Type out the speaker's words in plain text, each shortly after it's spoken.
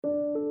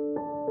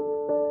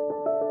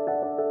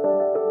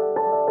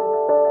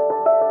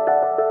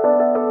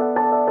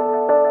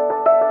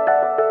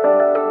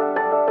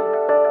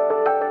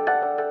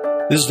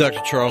This is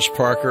Dr. Charles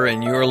Parker,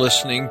 and you're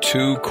listening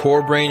to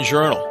Core Brain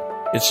Journal.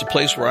 It's the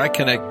place where I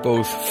connect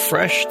both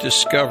fresh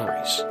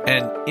discoveries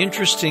and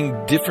interesting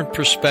different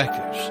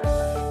perspectives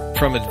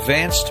from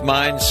advanced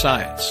mind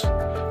science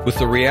with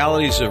the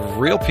realities of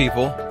real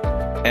people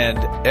and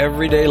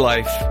everyday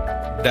life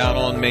down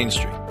on Main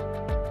Street.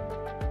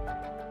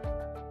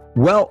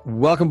 Well,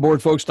 welcome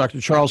aboard, folks.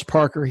 Dr. Charles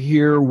Parker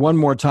here one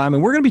more time,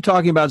 and we're going to be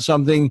talking about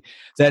something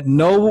that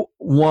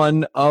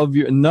none of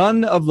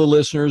the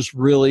listeners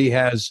really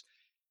has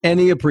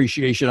any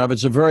appreciation of.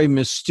 It's a very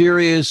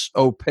mysterious,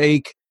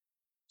 opaque,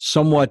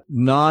 somewhat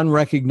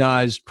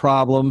non-recognized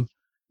problem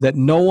that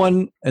no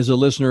one as a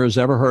listener has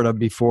ever heard of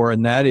before,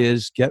 and that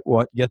is, get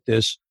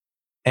this,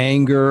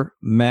 anger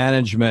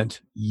management.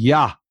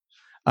 Yeah.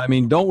 I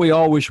mean, don't we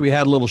all wish we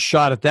had a little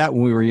shot at that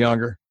when we were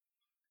younger?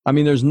 I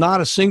mean, there's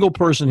not a single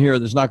person here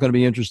that's not going to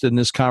be interested in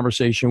this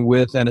conversation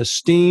with an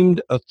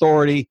esteemed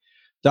authority,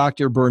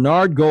 Dr.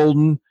 Bernard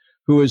Golden,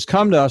 who has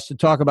come to us to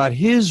talk about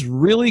his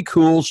really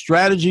cool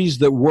strategies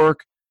that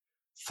work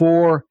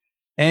for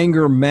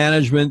anger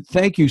management.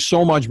 Thank you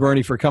so much,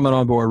 Bernie, for coming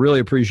on board. Really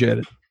appreciate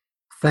it.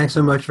 Thanks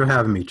so much for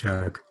having me,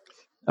 Chuck.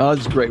 Oh,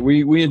 that's great.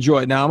 We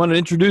enjoy it. Now, I'm going to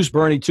introduce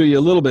Bernie to you a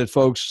little bit,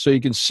 folks, so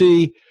you can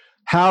see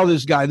how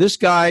this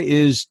guy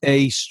is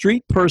a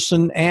street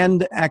person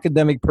and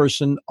academic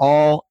person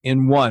all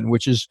in one,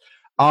 which is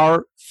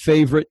our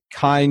favorite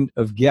kind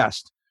of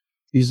guest.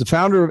 He's the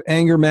founder of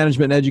Anger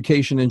Management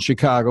Education in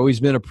Chicago. He's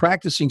been a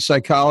practicing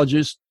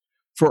psychologist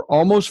for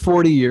almost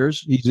 40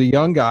 years. He's a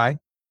young guy.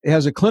 He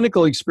has a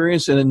clinical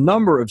experience in a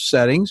number of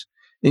settings,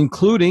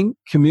 including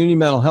community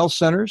mental health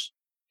centers,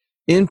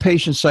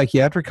 inpatient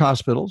psychiatric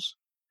hospitals,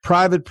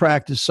 private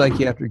practice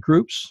psychiatric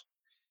groups,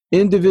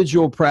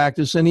 individual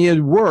practice, and he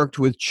had worked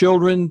with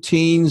children,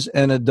 teens,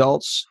 and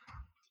adults.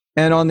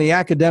 And on the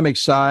academic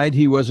side,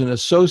 he was an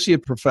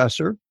associate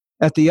professor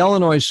at the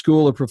Illinois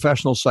School of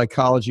Professional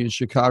Psychology in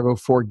Chicago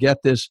for,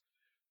 get this,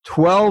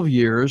 12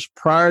 years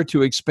prior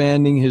to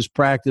expanding his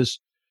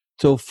practice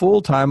till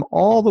full-time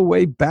all the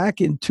way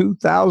back in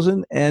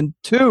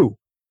 2002.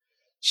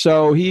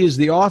 So he is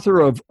the author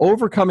of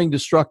Overcoming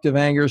Destructive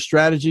Anger,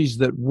 Strategies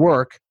That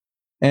Work.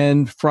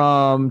 And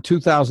from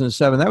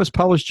 2007, that was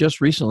published just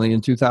recently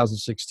in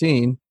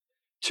 2016,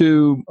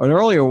 to an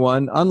earlier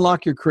one,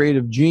 Unlock Your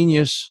Creative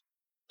Genius,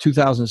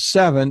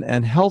 2007,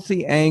 and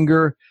Healthy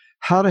Anger,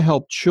 How to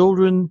Help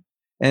Children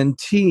and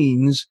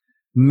Teens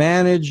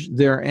Manage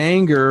Their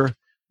Anger.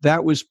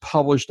 That was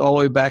published all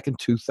the way back in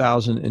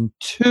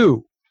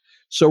 2002.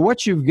 So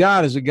what you've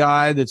got is a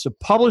guy that's a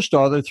published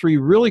author, 3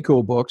 really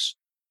cool books.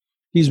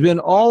 He's been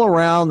all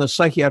around the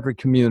psychiatric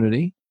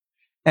community,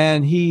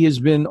 and he has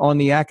been on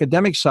the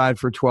academic side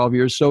for 12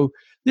 years. So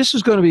this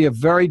is going to be a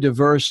very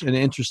diverse and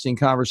interesting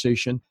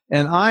conversation,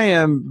 and I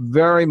am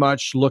very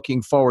much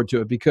looking forward to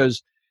it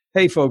because,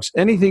 hey, folks,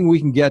 anything we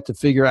can get to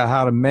figure out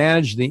how to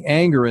manage the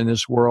anger in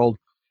this world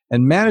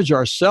and manage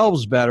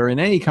ourselves better in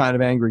any kind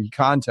of angry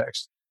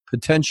context,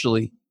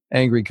 potentially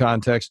angry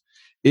context,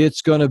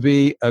 it's going to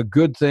be a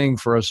good thing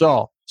for us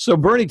all. So,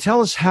 Bernie,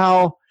 tell us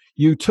how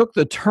you took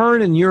the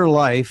turn in your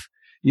life.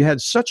 You had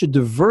such a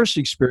diverse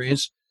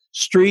experience,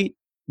 street,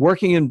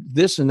 working in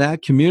this and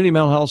that, community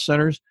mental health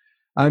centers.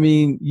 I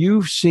mean,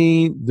 you've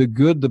seen the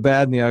good, the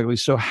bad, and the ugly.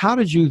 So how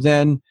did you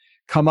then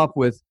come up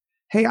with,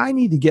 hey, I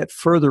need to get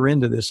further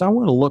into this. I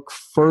want to look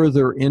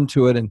further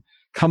into it and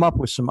come up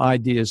with some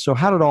ideas. So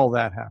how did all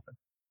that happen?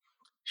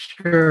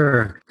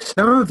 Sure.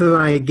 Some of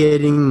my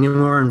getting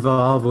more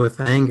involved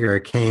with anger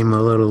came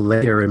a little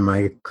later in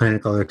my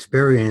clinical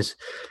experience,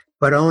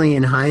 but only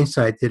in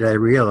hindsight did I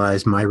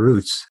realize my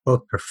roots,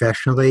 both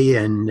professionally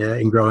and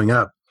in growing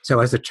up. So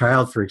as a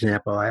child, for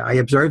example, I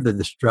observed the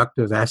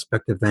destructive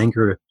aspect of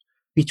anger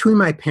between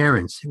my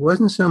parents. It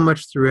wasn't so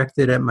much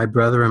directed at my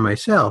brother and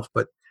myself,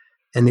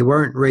 and they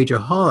weren't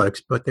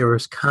rageaholics, but there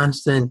was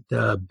constant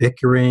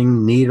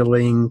bickering,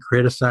 needling,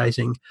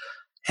 criticizing,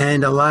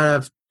 and a lot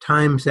of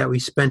times that we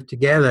spent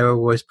together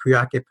was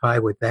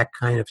preoccupied with that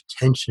kind of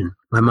tension.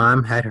 My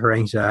mom had her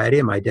anxiety,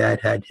 and my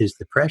dad had his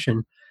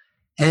depression.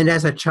 And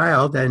as a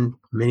child, and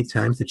many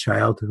times the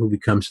child who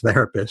becomes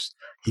therapist,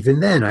 even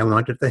then I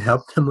wanted to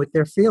help them with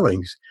their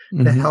feelings,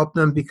 to help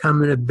them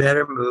become in a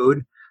better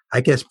mood.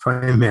 I guess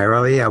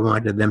primarily I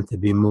wanted them to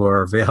be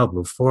more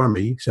available for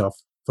me,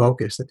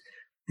 self-focused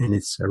in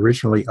its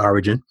originally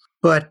origin.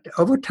 But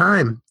over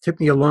time, it took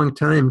me a long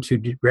time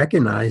to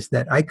recognize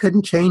that I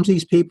couldn't change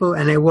these people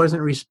and I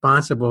wasn't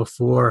responsible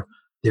for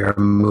their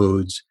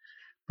moods.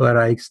 But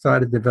I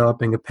started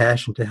developing a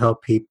passion to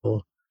help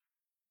people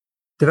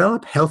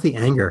develop healthy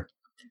anger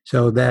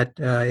so that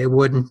it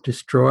wouldn't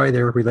destroy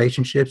their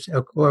relationships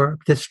or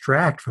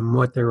distract from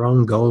what their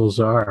own goals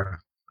are.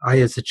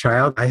 As a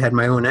child, I had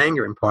my own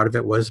anger, and part of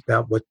it was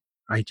about what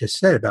I just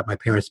said about my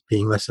parents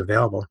being less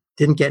available.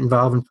 Didn't get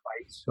involved in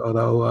fights,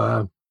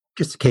 although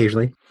just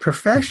occasionally.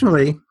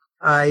 Professionally,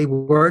 I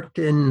worked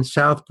in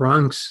South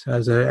Bronx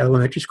as an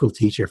elementary school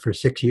teacher for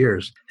 6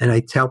 years, and I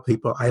tell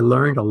people I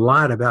learned a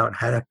lot about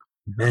how to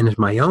manage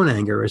my own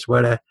anger as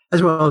well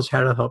as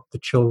how to help the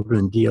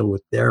children deal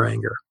with their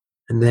anger.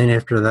 And then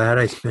after that,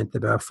 I spent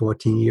about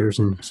 14 years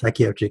in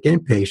psychiatric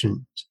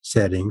inpatient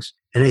settings.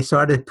 And I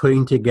started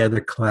putting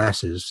together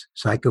classes,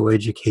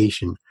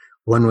 psychoeducation.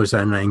 One was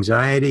on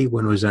anxiety,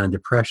 one was on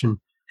depression,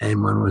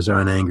 and one was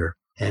on anger.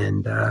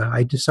 And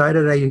I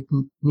decided I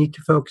need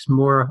to focus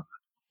more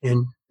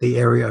in the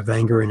area of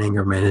anger and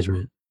anger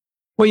management.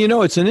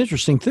 Well, it's an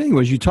interesting thing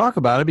as you talk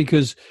about it,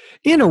 because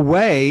in a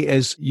way,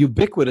 as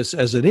ubiquitous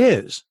as it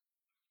is,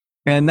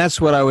 and that's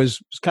what I was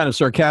kind of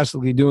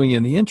sarcastically doing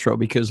in the intro,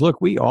 because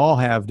look, we all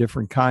have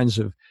different kinds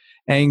of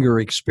anger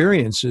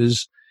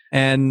experiences.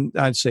 And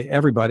I'd say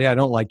everybody, I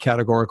don't like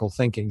categorical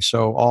thinking,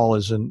 so all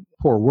is a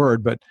poor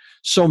word, but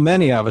so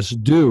many of us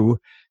do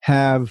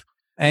have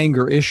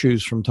anger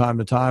issues from time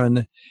to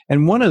time.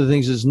 And one of the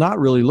things that's not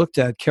really looked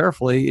at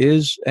carefully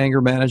is anger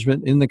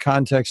management in the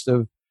context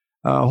of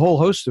a whole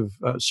host of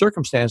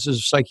circumstances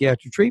of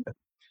psychiatric treatment.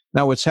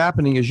 Now, what's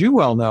happening, as you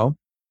well know,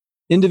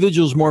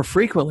 individuals more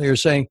frequently are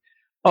saying,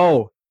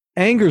 oh,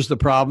 anger's the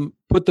problem,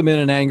 put them in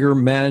an anger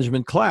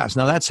management class.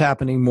 Now, that's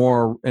happening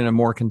more in a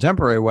more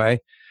contemporary way,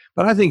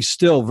 but I think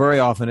still very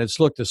often it's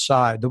looked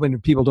aside. When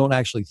people don't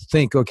actually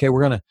think, okay,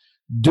 we're going to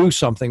do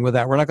something with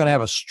that. We're not going to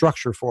have a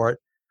structure for it.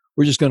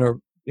 We're just going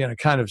to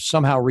kind of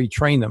somehow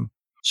retrain them.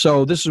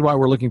 So this is why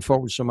we're looking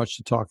forward so much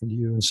to talking to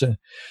you. And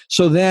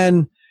so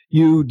then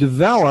you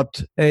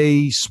developed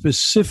a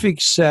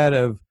specific set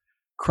of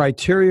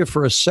criteria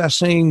for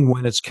assessing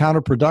when it's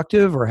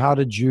counterproductive, or how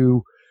did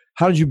you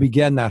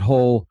begin that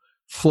whole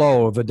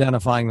flow of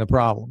identifying the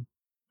problem?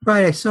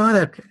 Right. I saw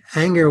that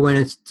anger, when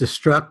it's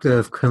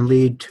destructive, can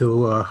lead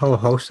to a whole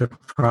host of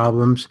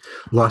problems: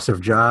 loss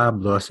of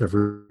job, loss of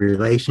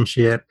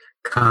relationship,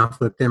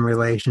 conflict in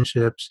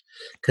relationships,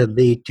 could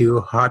lead to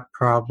heart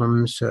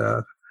problems,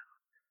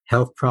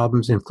 health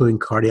problems, including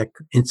cardiac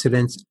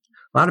incidents,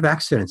 a lot of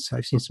accidents.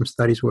 I've seen some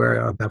studies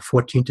where about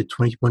 14 to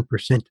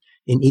 21%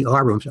 in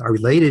ER rooms are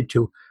related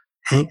to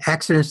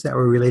accidents that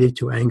were related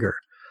to anger.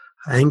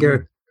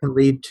 Anger can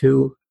lead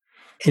to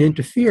and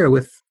interfere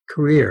with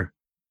career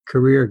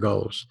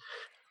goals,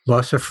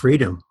 loss of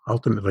freedom,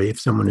 ultimately, if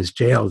someone is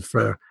jailed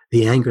for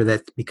the anger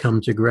that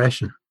becomes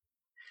aggression.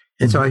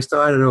 And so I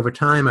started over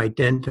time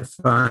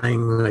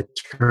identifying a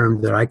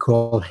term that I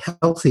call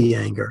healthy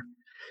anger.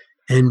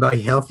 And by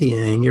healthy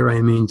anger,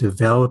 I mean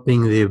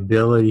developing the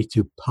ability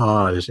to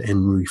pause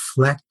and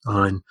reflect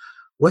on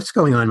what's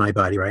going on in my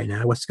body right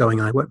now, what's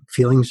going on, what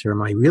feelings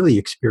am I really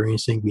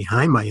experiencing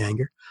behind my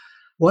anger.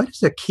 What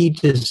is a key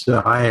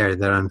desire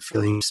that I'm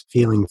feeling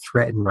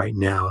threatened right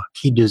now? A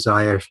key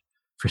desire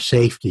for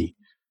safety,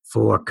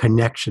 for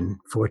connection,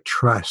 for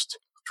trust,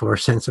 for a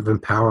sense of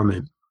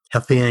empowerment.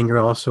 Healthy anger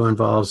also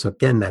involves,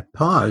 again, that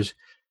pause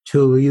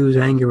to use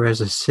anger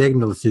as a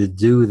signal to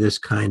do this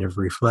kind of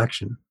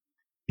reflection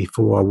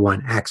before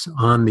one acts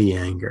on the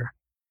anger.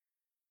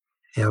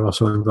 It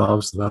also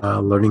involves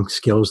learning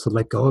skills to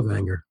let go of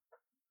anger.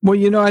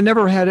 Well, I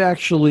never had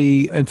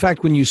actually, in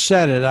fact, when you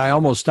said it, I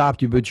almost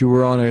stopped you, but you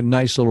were on a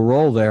nice little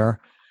roll there.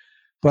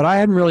 But I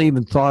hadn't really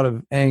even thought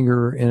of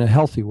anger in a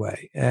healthy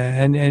way.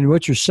 And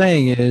what you're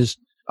saying is,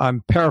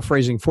 I'm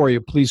paraphrasing for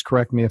you, please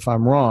correct me if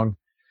I'm wrong,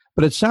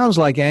 but it sounds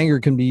like anger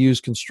can be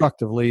used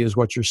constructively, is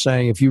what you're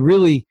saying, if you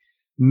really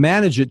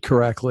manage it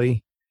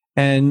correctly,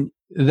 and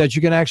that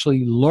you can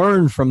actually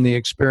learn from the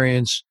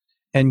experience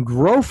and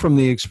grow from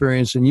the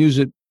experience and use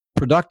it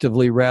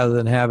productively rather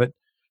than have it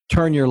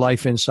turn your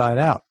life inside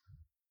out.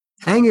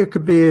 Anger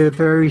could be a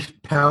very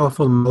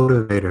powerful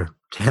motivator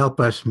to help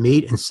us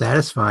meet and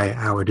satisfy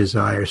our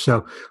desires.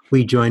 So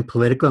we join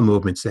political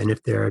movements, and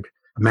if they're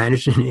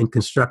managed in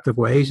constructive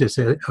ways, it's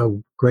a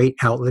great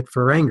outlet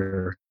for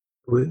anger.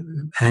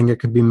 Anger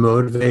can be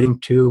motivating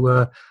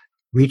to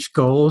reach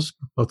goals,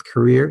 both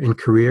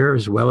career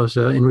as well as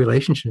in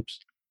relationships.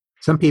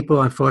 Some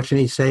people,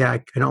 unfortunately, say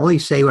I can only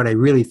say what I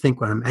really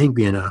think when I'm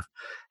angry enough.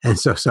 And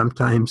so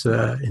sometimes,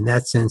 in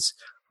that sense,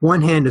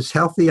 one hand is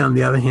healthy. On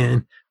the other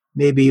hand,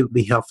 maybe it would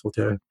be helpful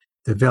to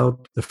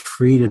develop the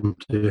freedom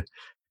to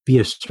be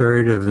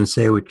assertive and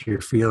say what you're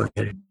feeling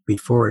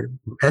before it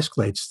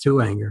escalates to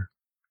anger.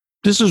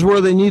 This is where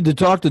they need to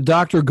talk to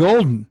Dr.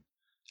 Golden.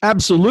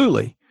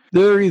 Absolutely.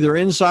 They're either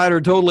inside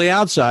or totally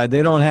outside.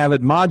 They don't have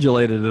it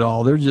modulated at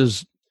all. They're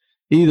just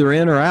either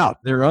in or out.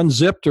 They're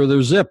unzipped or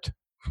they're zipped.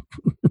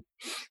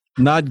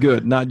 Not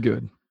good, not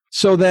good.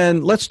 So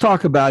then let's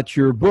talk about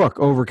your book,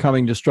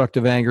 Overcoming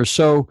Destructive Anger.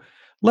 So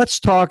let's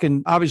talk,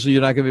 and obviously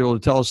you're not going to be able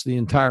to tell us the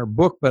entire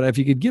book, but if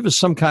you could give us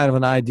some kind of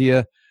an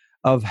idea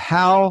of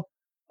how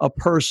a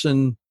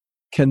person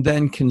can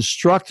then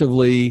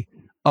constructively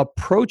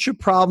approach a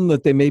problem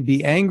that they may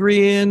be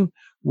angry in.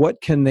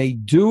 What can they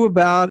do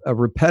about a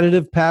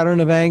repetitive pattern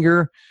of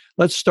anger?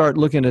 Let's start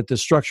looking at the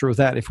structure of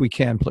that if we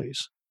can,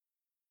 please.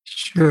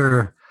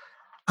 Sure.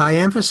 I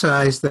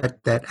emphasize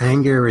that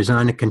anger is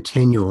on a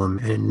continuum,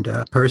 and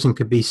a person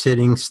could be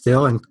sitting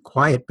still and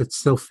quiet but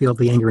still feel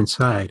the anger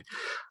inside.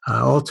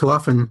 All too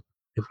often,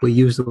 if we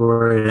use the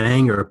word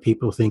anger,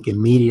 people think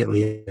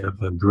immediately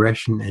of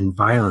aggression and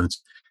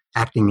violence,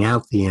 acting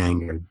out the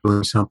anger,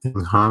 doing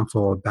something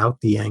harmful about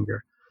the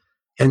anger.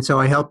 And so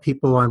I help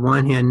people on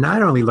one hand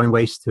not only learn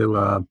ways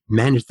to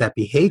manage that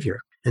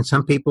behavior, and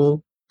some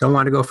people don't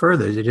want to go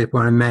further. They just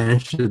want to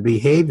manage the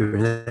behavior,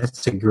 and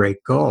that's a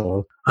great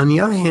goal. On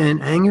the other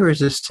hand, anger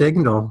is a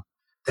signal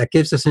that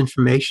gives us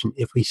information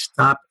if we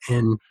stop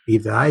and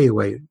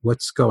evaluate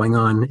what's going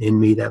on in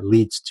me that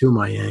leads to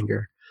my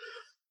anger.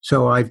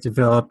 So I've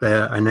developed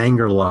an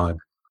anger log.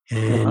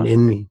 And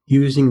in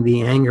using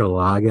the anger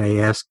log, I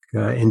ask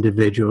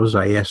individuals,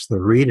 I ask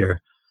the reader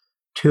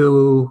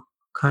to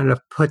kind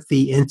of put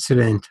the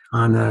incident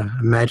on an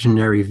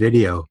imaginary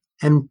video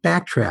and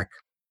backtrack,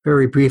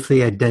 very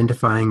briefly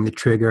identifying the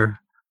trigger,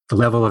 the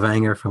level of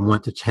anger from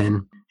 1 to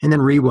 10, and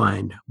then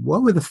rewind.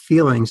 What were the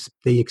feelings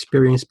they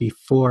experienced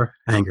before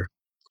anger?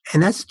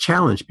 And that's a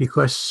challenge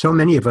because so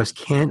many of us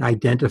can't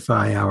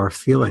identify our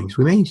feelings.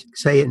 We may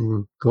say it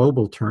in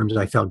global terms,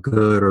 I felt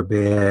good or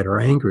bad or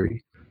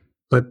angry.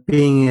 But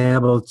being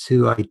able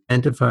to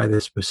identify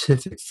the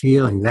specific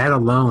feeling, that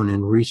alone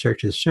in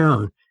research has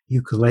shown,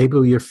 you could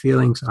label your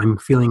feelings, I'm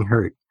feeling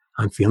hurt,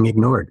 I'm feeling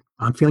ignored,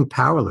 I'm feeling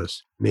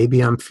powerless,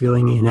 maybe I'm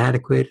feeling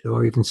inadequate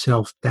or even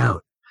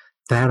self-doubt.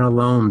 That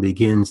alone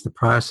begins the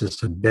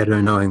process of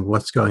better knowing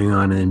what's going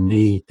on in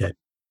me that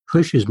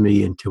pushes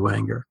me into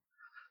anger.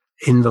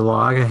 In the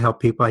log, I help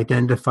people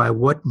identify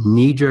what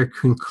knee-jerk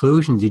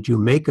conclusion did you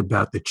make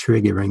about the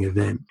triggering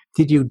event.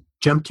 Did you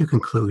jump to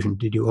conclusion?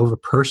 Did you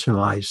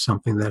over-personalize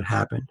something that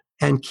happened?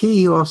 And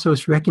key also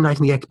is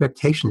recognizing the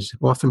expectations.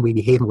 Often we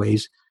behave in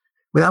ways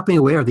without being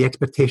aware of the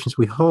expectations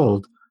we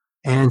hold,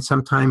 and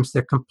sometimes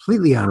they're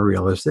completely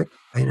unrealistic.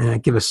 And I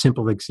give a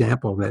simple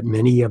example that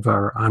many of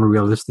our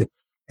unrealistic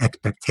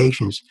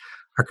expectations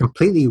are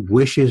completely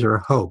wishes or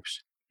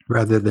hopes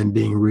rather than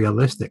being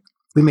realistic.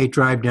 We may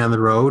drive down the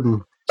road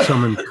and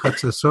someone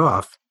cuts us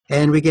off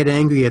and we get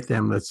angry at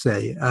them, let's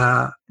say.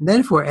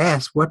 Then if we're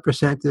asked what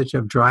percentage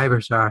of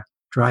drivers are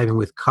driving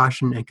with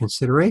caution and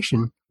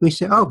consideration, we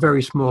say, oh,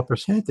 very small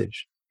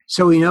percentage.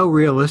 So we know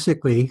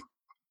realistically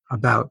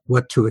about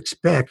what to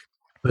expect,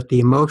 but the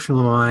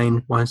emotional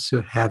mind wants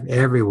to have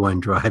everyone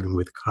driving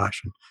with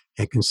caution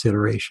and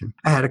consideration.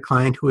 I had a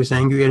client who was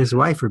angry at his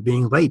wife for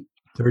being late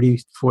 30,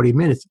 40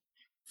 minutes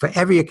for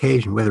every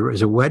occasion, whether it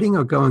was a wedding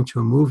or going to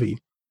a movie.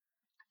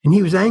 And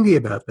he was angry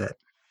about that.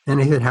 And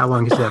I said, how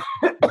long is that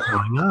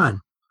going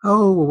on?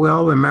 Oh,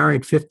 well, we're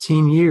married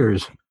 15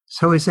 years.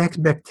 So his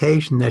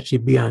expectation that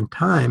she'd be on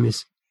time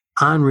is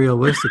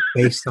unrealistic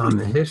based on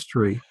the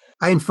history.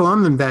 I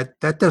informed him that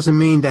that doesn't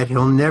mean that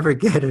he'll never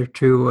get her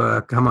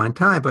to come on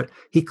time, but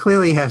he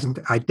clearly hasn't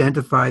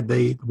identified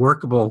the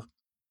workable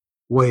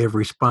way of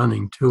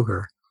responding to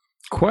her.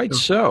 Quite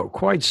so.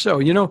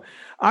 You know,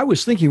 I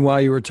was thinking while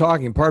you were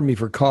talking, pardon me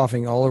for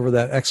coughing all over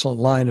that excellent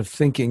line of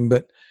thinking,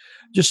 but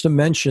just to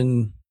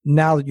mention,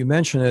 now that you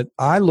mention it,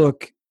 I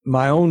look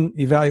my own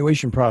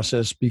evaluation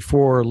process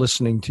before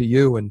listening to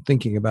you and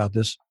thinking about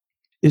this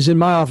is in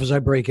my office, I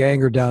break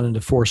anger down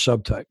into 4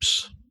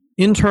 subtypes.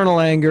 Internal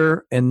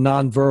anger and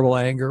nonverbal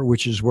anger,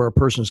 which is where a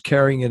person's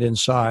carrying it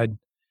inside.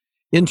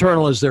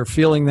 Internal is they're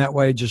feeling that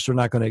way, just they're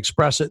not going to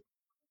express it.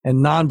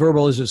 And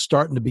nonverbal is it's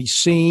starting to be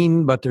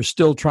seen, but they're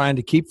still trying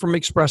to keep from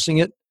expressing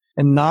it.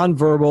 And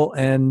nonverbal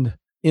and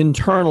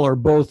internal are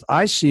both,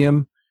 I see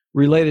them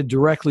related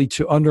directly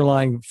to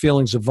underlying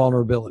feelings of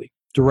vulnerability,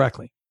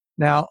 directly.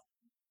 Now,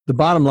 the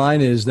bottom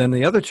line is then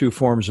the other 2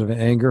 forms of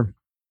anger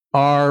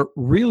are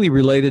really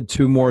related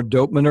to more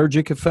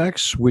dopaminergic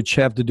effects, which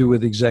have to do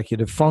with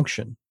executive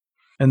function.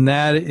 And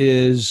that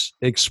is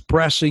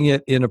expressing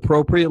it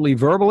inappropriately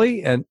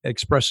verbally and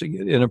expressing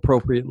it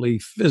inappropriately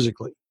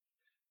physically,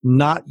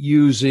 not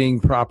using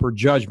proper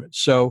judgment.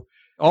 So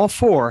all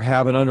 4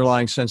 have an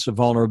underlying sense of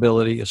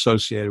vulnerability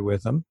associated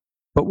with them.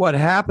 But what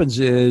happens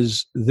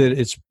is that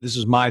this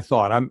is my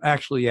thought. I'm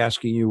actually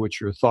asking you what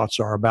your thoughts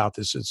are about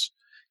this.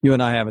 You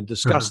and I haven't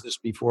discussed this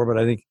before,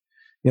 but I think,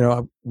 you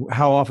know,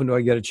 how often do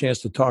I get a chance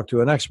to talk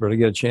to an expert? I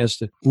get a chance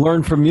to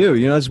learn from you.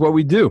 You know, that's what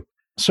we do.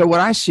 So what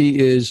I see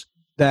is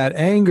that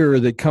anger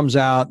that comes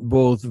out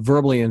both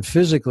verbally and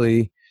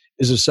physically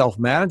is a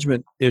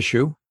self-management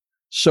issue,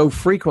 so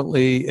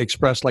frequently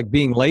expressed like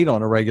being late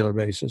on a regular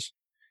basis.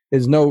 The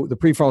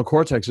prefrontal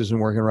cortex isn't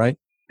working right.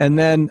 And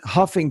then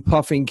huffing,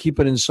 puffing, keep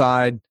it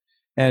inside,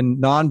 and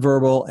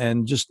nonverbal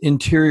and just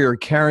interior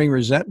carrying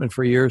resentment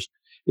for years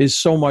is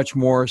so much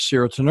more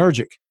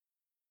serotonergic.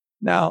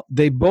 Now,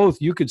 they both,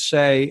 you could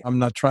say, I'm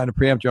not trying to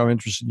preempt you, I'm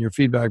interested in your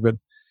feedback, but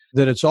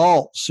that it's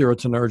all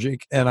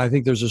serotonergic, and I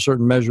think there's a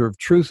certain measure of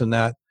truth in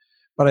that.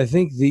 But I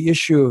think the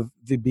issue of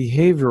the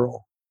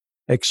behavioral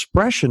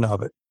expression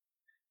of it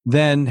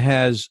then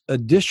has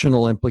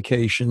additional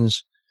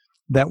implications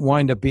that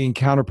wind up being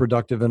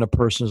counterproductive in a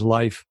person's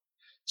life.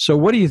 So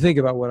what do you think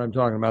about what I'm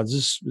talking about?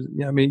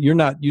 I mean, you're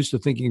not used to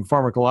thinking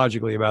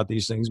pharmacologically about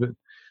these things, but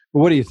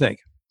what do you think?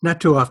 Not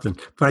too often,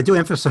 but I do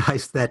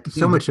emphasize that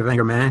so much of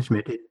anger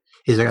management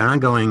is an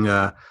ongoing,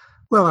 a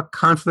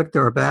conflict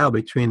or a battle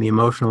between the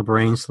emotional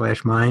brain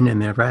 /mind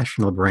and the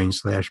rational brain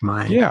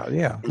 /mind.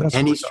 Yeah.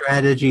 Any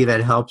strategy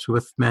that helps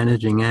with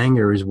managing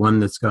anger is one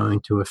that's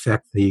going to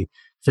affect the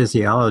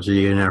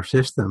physiology in our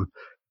system.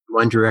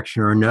 one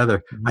direction or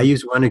another. I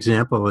use one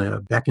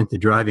example back into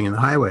driving on the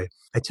highway.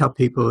 I tell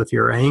people if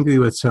you're angry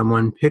with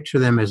someone, picture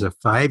them as a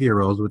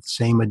 5-year-old with the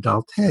same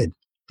adult head,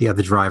 the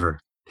other driver,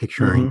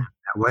 picturing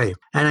that way.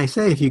 And I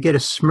say, if you get a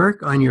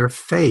smirk on your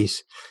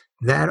face,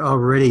 that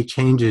already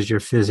changes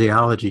your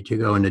physiology to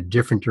go in a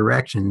different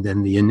direction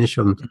than the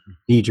initial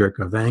knee-jerk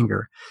of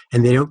anger.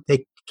 And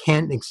they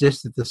can't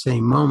exist at the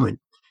same moment.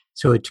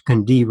 So it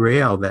can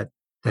derail that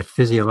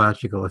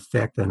physiological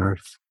effect and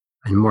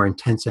more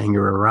intense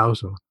anger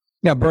arousal.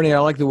 Yeah, Bernie, I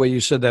like the way you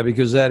said that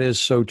because that is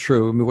so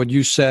true. I mean, what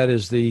you said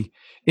is the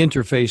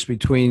interface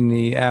between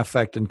the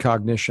affect and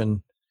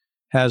cognition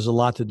has a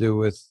lot to do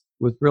with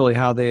really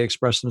how they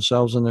express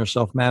themselves and their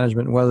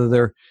self-management and whether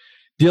they're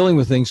dealing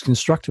with things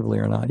constructively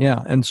or not.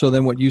 Yeah. And so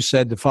then what you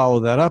said to follow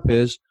that up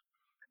is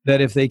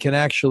that if they can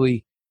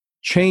actually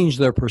change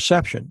their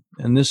perception,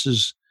 and this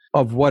is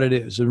of what it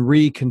is, and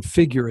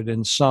reconfigure it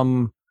in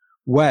some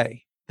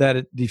way, that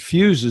it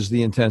diffuses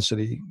the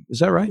intensity. Is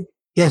that right?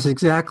 Yes,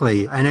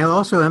 exactly. And I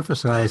also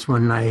emphasize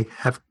when I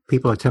have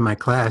people attend my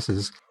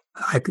classes,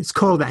 it's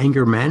called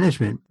anger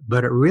management,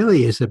 but it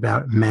really is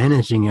about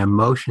managing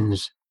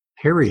emotions,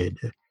 period.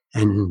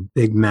 And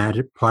big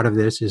part of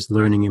this is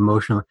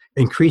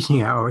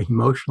increasing our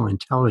emotional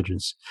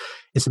intelligence.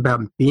 It's about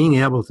being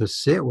able to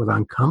sit with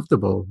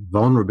uncomfortable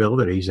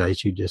vulnerabilities,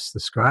 as you just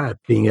described,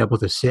 being able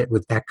to sit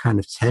with that kind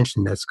of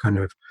tension that's kind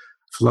of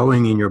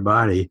flowing in your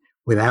body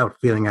without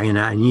feeling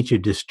I need to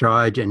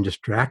discharge and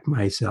distract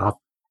myself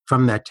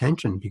from that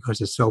tension because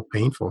it's so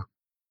painful.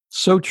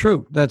 So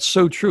true. That's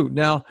so true.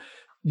 Now,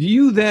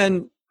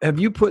 have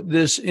you put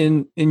this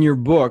in your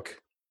book?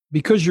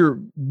 Because you're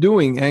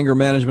doing anger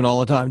management all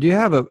the time, do you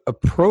have a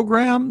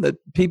program that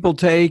people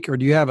take, or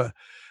do you have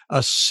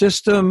a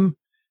system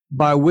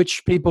by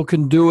which people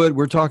can do it?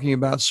 We're talking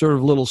about sort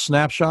of little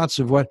snapshots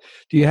of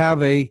do you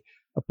have a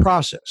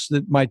process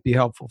that might be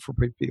helpful for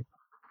people?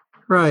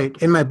 Right.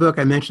 In my book,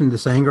 I mentioned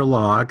this anger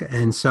log.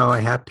 And so I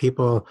have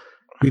people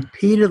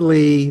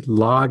repeatedly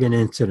log an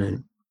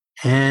incident.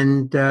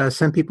 And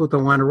some people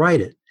don't want to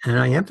write it. And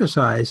I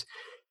emphasize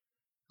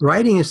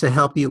writing is to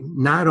help you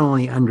not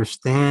only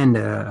understand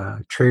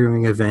a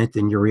triggering event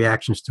and your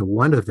reactions to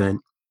one event,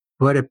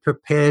 but it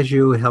prepares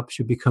you, helps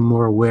you become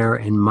more aware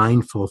and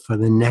mindful for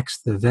the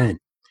next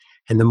event.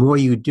 And the more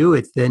you do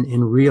it, then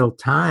in real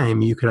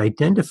time, you could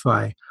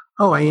identify,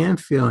 oh, I am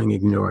feeling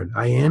ignored.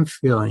 I am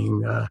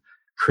feeling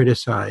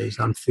criticized.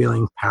 I'm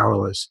feeling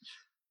powerless.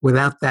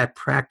 Without that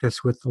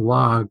practice with the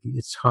log,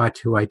 it's hard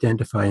to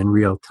identify in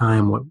real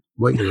time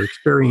what you're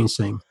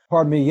experiencing.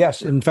 Pardon me.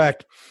 Yes. In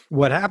fact,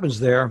 what happens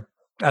there,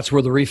 that's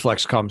where the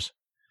reflex comes,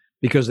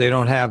 because they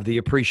don't have the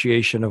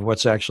appreciation of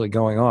what's actually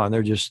going on.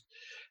 They're just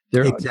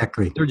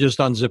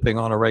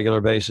unzipping on a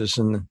regular basis.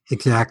 And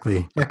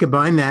exactly. I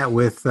combine that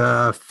with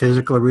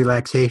physical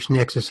relaxation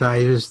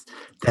exercises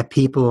that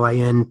I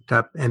end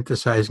up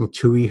emphasizing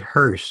to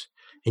rehearse.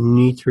 And you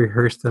need to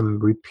rehearse them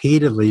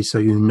repeatedly so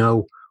you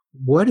know,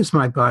 what is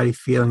my body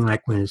feeling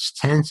like when it's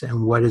tense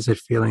and what is it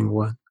feeling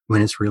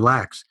when it's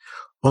relaxed?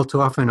 All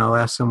too often I'll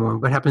ask someone,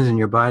 what happens in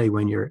your body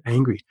when you're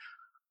angry?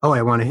 Oh,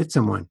 I want to hit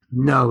someone.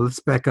 No, let's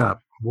back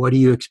up. What are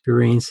you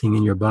experiencing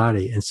in your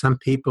body? And some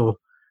people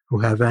who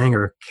have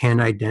anger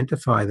can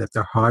identify that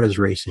their heart is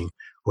racing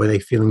or they're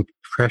feeling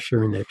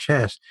pressure in their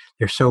chest.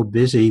 They're so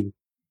busy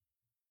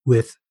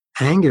with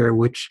anger,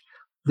 which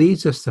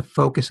leads us to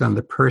focus on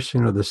the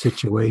person or the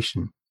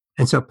situation.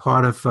 And so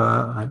part of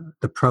the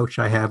approach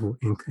I have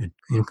in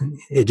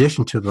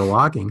addition to the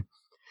logging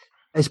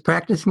is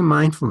practicing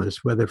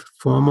mindfulness, whether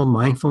formal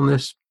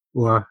mindfulness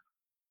or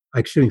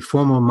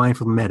formal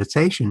mindful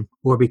meditation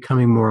or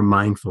becoming more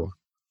mindful.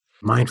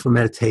 Mindful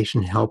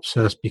meditation helps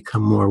us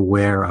become more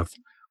aware of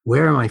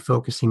where am I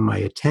focusing my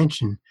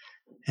attention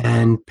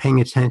and paying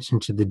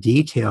attention to the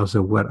details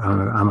of what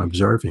I'm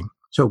observing.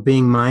 So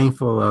being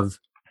mindful of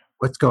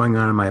what's going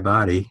on in my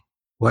body,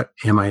 what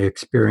am I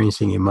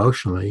experiencing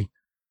emotionally,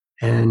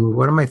 and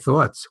what are my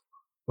thoughts?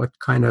 What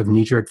kind of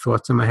knee-jerk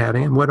thoughts am I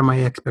having, and what are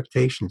my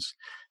expectations?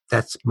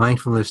 That's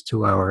mindfulness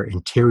to our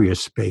interior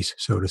space,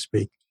 so to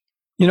speak.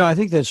 I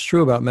think that's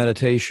true about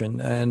meditation,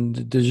 and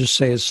to just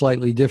say it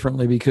slightly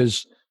differently,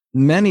 because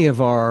many of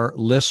our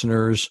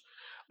listeners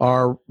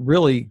are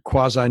really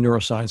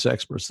quasi-neuroscience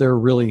experts. They're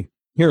really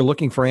here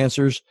looking for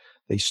answers.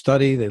 They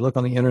study, they look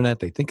on the internet,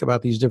 they think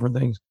about these different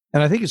things.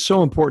 And I think it's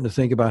so important to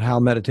think about how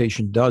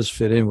meditation does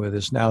fit in with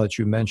this now that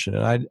you mention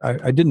it.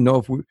 I didn't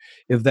know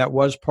if that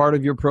was part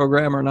of your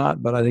program or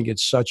not, but I think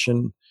it's such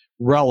an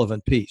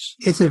relevant piece.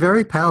 It's a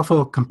very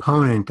powerful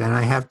component, and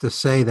I have to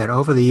say that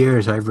over the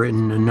years I've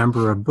written a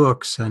number of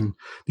books, and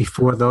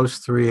before those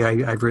three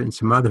I've written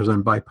some others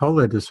on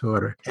bipolar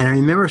disorder. And I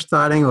remember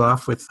starting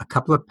off with a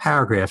couple of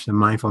paragraphs in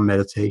mindful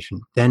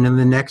meditation, then in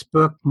the next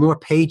book more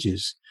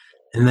pages,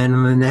 and then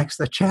in the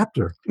next a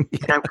chapter.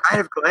 And I'm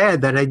kind of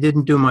glad that I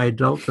didn't do my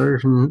adult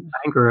version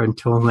anger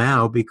until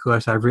now,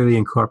 because I've really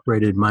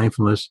incorporated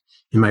mindfulness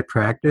in my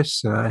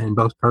practice and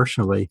both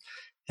personally.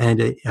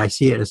 And I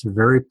see it as a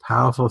very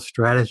powerful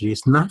strategy.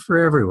 It's not for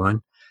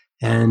everyone.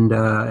 And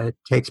it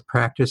takes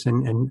practice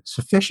and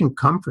sufficient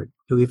comfort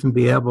to even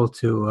be able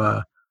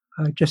to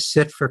just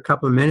sit for a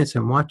couple of minutes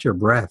and watch your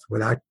breath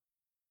without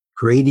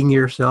grading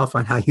yourself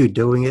on how you're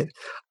doing it.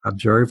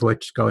 Observe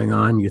what's going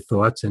on, your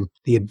thoughts, and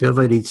the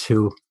ability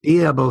to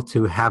be able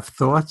to have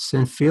thoughts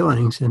and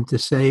feelings and to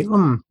say,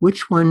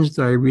 which ones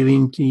do I really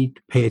need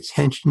to pay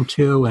attention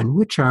to and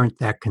which aren't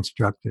that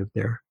constructive?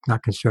 They're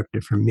not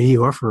constructive for me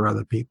or for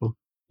other people.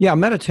 Yeah,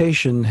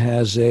 meditation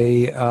has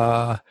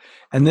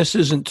and this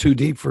isn't too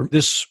deep for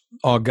this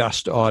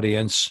august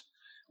audience,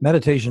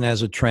 meditation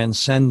has a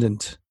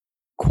transcendent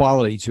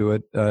quality to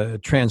it, a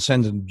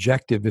transcendent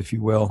objective, if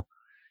you will,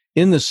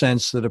 in the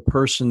sense that a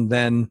person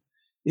then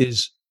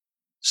is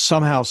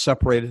somehow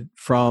separated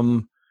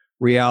from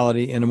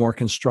reality in a more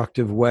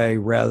constructive way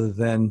rather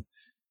than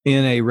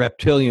in a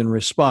reptilian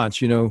response.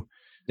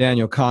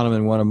 Daniel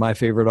Kahneman, one of my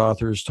favorite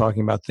authors,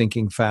 talking about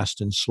thinking fast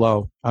and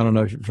slow. I don't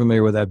know if you're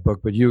familiar with that book,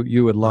 but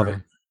you would love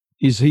it.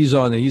 He's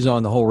on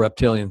the whole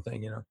reptilian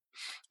thing,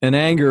 And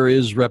anger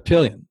is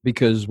reptilian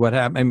because what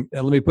happened,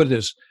 let me put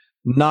this,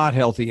 not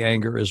healthy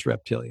anger is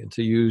reptilian,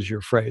 to use your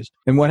phrase.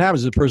 And what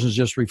happens is the person's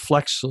just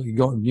reflexively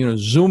going,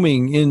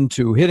 zooming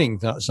into hitting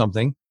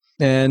something,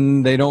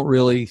 and they don't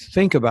really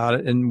think about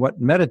it. And what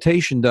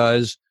meditation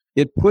does,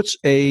 it puts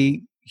a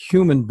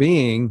human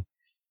being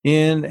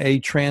in a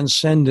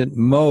transcendent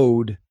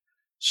mode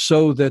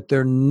so that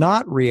they're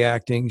not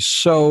reacting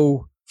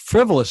so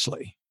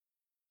frivolously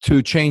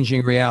to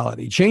changing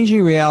reality.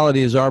 Changing reality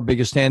is our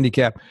biggest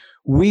handicap.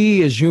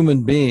 We as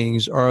human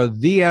beings are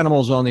the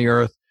animals on the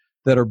earth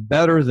that are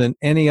better than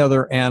any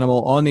other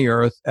animal on the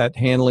earth at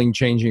handling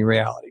changing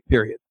reality,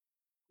 period.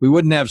 We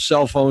wouldn't have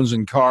cell phones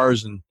and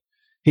cars and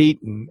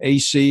heat and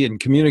AC and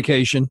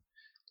communication.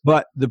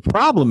 But the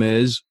problem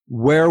is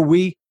where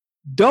we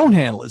don't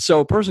handle it. So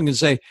a person can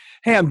say,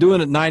 hey, I'm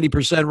doing it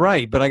 90%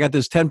 right, but I got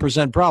this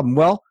 10% problem.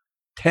 Well,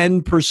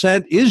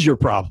 10% is your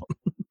problem.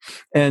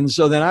 And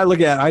so then I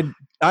look at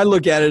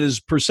it as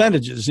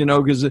percentages,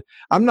 because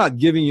I'm not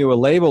giving you a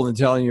label and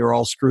telling you you're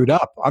all screwed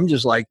up. I'm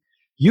just like,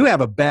 you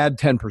have a bad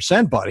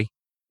 10%, buddy.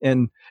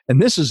 And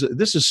this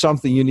is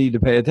something you need to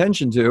pay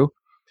attention to.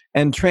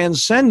 And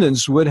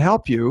transcendence would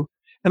help you.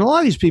 And a lot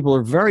of these people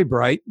are very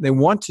bright. They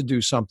want to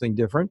do something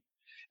different.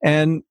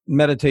 And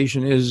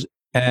meditation is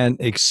an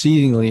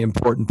exceedingly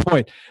important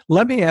point.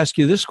 Let me ask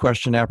you this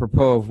question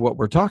apropos of what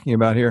we're talking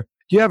about here.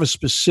 Do you have a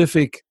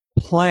specific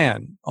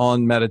plan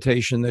on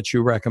meditation that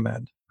you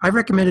recommend? I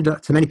recommend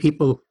it to many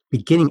people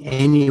beginning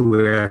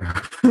anywhere.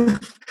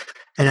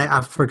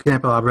 And for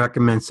example, I'll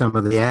recommend some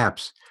of the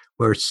apps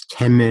where it's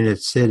 10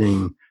 minutes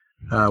sitting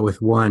with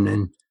one,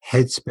 and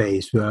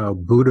Headspace,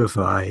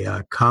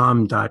 Buddhify,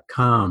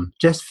 Calm.com,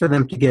 just for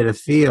them to get a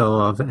feel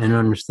of an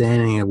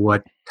understanding of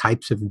what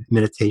types of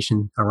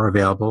meditation are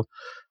available.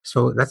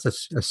 So that's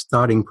a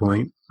starting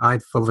point.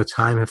 I've, over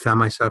time, have found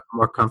myself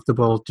more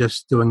comfortable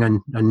just doing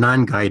a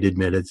non-guided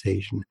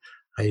meditation.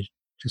 I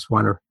just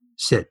want to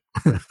sit.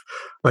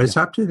 But it's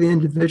up to the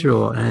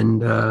individual,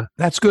 and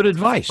that's good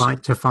advice.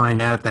 To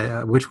find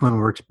out which one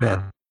works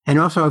best. And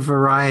also a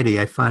variety.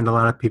 I find a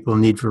lot of people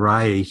need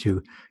variety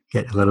to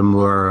get a little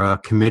more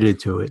committed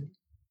to it.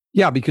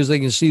 Yeah, because they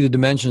can see the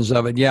dimensions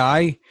of it. Yeah,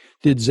 I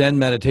did Zen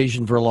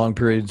meditation for a long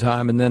period of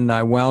time, and then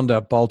I wound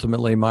up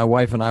ultimately, my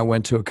wife and I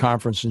went to a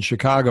conference in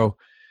Chicago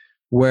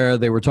where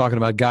they were talking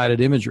about guided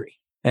imagery.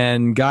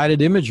 And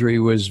guided imagery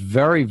was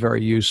very,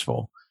 very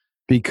useful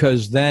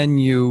because then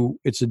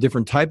it's a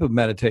different type of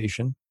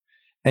meditation,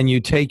 and you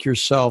take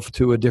yourself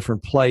to a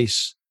different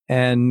place.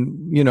 And,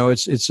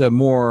 it's a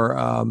more,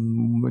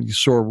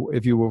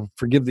 if you will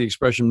forgive the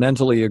expression,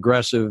 mentally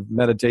aggressive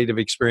meditative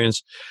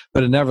experience,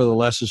 but it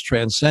nevertheless is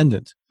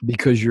transcendent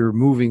because you're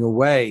moving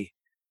away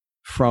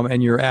from,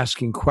 and you're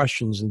asking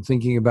questions and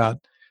thinking about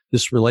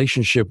this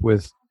relationship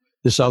with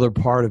this other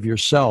part of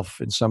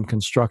yourself in some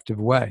constructive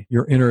way,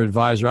 your inner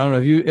advisor. I don't know,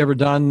 have you ever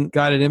done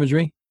guided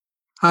imagery?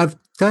 I've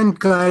done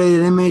guided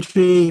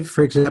imagery,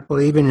 for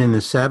example, even in the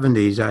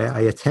 70s.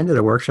 I attended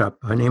a workshop.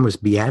 Her name was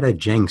Beata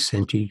Jenks,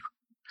 and she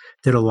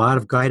did a lot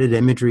of guided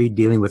imagery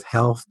dealing with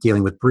health,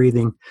 dealing with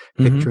breathing,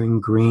 picturing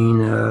green,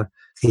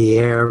 the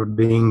air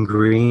being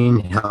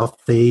green,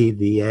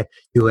 healthy,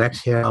 you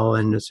exhale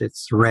and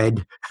it's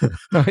red,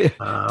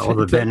 all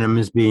the venom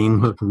is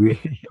being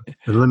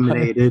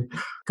eliminated.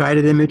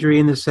 Guided imagery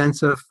in the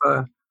sense of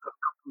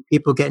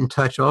people get in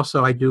touch.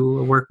 Also, I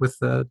do work with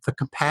the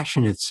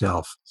compassionate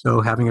self.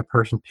 So having a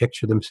person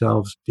picture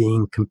themselves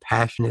being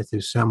compassionate to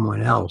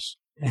someone else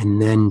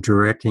and then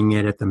directing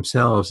it at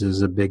themselves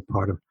is a big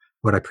part of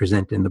what I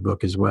present in the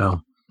book as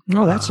well.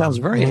 Oh, that sounds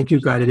very interesting. I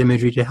do guided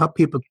imagery to help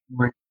people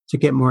to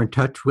get more in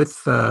touch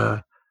with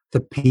the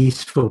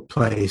peaceful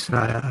place.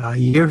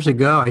 Years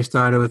ago, I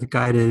started with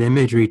guided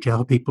imagery to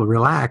help people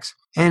relax.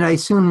 And I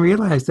soon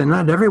realized that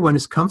not everyone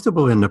is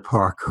comfortable in the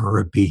park or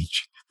a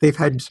beach. They've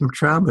had some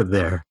trauma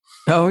there.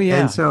 Oh,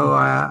 yeah. And so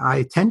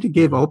I tend to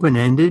give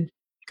open-ended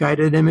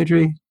guided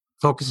imagery,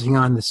 focusing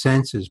on the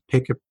senses.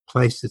 Pick a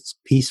place that's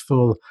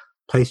peaceful,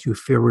 place you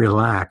feel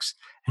relaxed.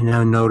 And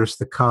now notice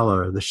the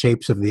color, the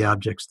shapes of the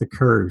objects, the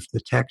curves, the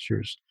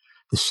textures,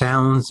 the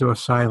sounds or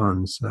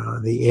silence,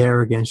 the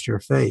air against your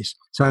face.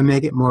 So I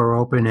make it more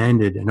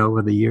open-ended, and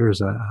over the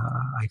years,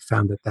 I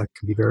found that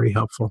can be very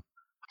helpful.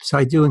 So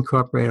I do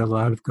incorporate a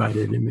lot of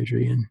guided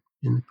imagery in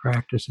the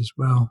practice as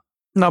well.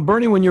 Now,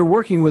 Bernie, when you're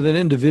working with an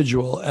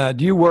individual,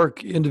 do you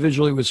work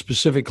individually with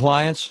specific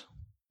clients?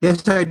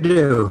 Yes, I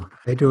do.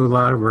 I do a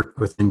lot of work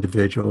with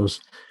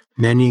individuals.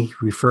 Many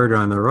referred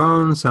on their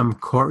own, some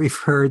court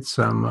referred,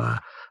 some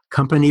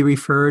company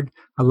referred,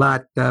 a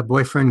lot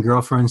boyfriend,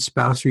 girlfriend,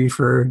 spouse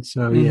referred.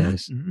 So,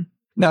 yes. Mm-hmm.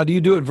 Now, do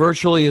you do it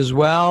virtually as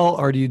well,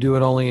 or do you do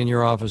it only in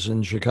your office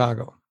in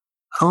Chicago?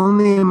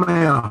 Only in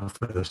my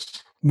office.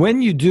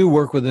 When you do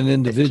work with an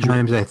individual, at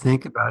times I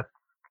think about,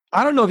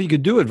 I don't know if you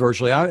could do it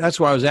virtually. That's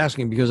why I was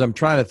asking, because I'm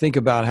trying to think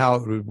about how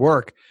it would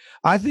work.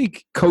 I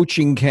think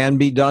coaching can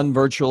be done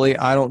virtually.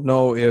 I don't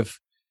know if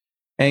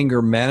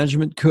anger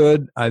management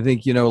could. I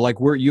think, like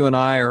you and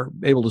I are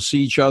able to see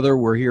each other.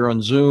 We're here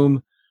on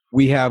Zoom.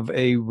 We have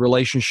a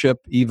relationship,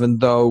 even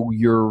though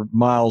you're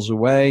miles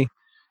away.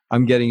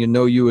 I'm getting to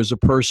know you as a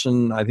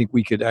person. I think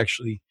we could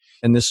actually,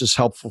 and this is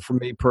helpful for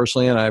me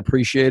personally, and I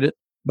appreciate it.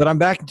 But I'm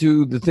back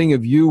to the thing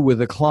of you with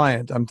a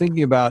client. I'm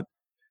thinking about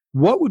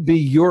what would be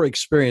your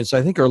experience.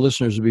 I think our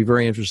listeners would be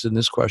very interested in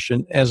this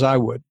question, as I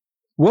would.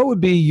 What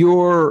would be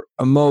your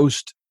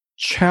most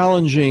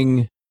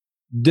challenging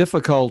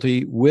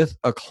difficulty with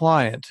a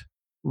client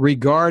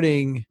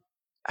regarding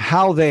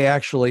how they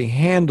actually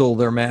handle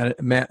their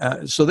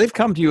so they've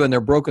come to you and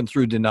they're broken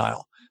through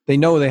denial. They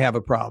know they have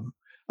a problem.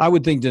 I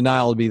would think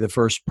denial would be the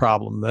first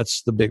problem.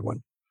 That's the big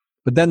one.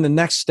 But then the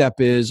next step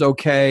is,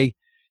 okay,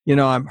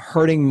 I'm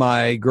hurting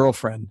my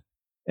girlfriend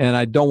and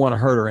I don't want to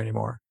hurt her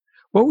anymore.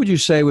 What would you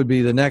say would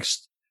be the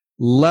next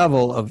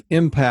level of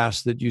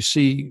impasse that you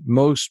see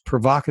most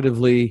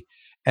provocatively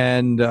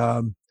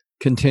and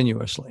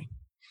continuously?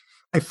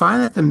 I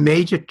find that the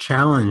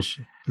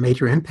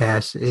major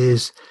impasse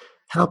is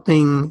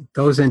helping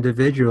those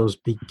individuals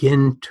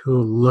begin to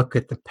look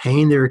at the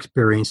pain they're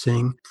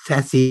experiencing.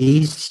 That's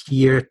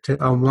easier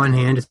to, on one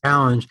hand, a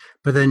challenge,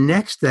 but the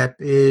next step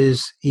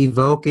is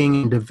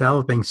evoking and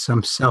developing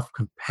some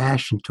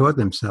self-compassion toward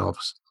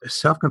themselves.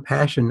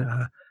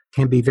 Self-compassion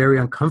can be very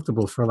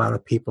uncomfortable for a lot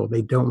of people.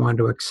 They don't want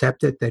to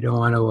accept it. They don't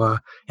want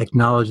to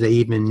acknowledge they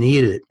even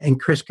need it.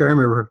 And Chris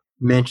Germer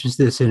mentions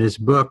this in his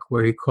book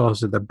where he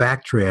calls it the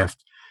backdraft.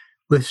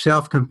 With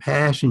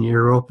self-compassion,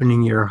 you're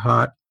opening your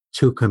heart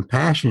to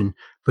compassion,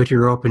 but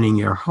you're opening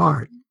your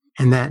heart.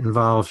 And that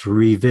involves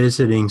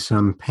revisiting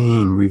some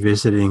pain,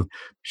 revisiting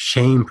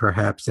shame,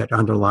 perhaps, that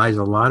underlies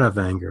a lot of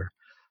anger.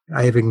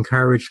 I have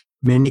encouraged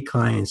many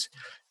clients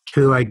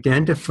to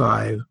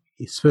identify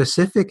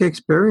specific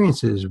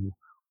experiences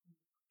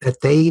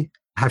that they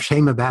have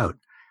shame about,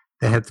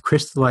 that have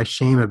crystallized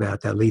shame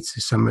about, that leads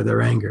to some of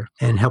their anger,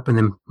 and helping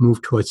them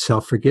move towards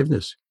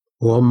self-forgiveness.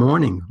 Or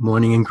mourning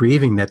and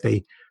grieving that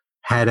they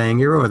had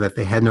anger or that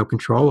they had no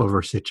control over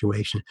a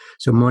situation.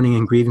 So mourning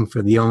and grieving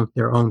for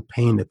their own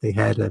pain that they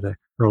had at an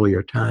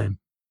earlier time.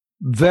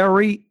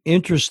 Very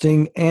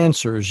interesting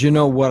answers.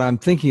 What I'm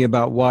thinking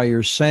about while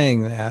you're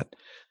saying that,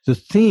 the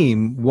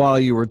theme while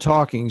you were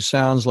talking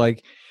sounds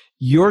like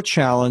your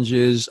challenge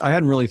is, I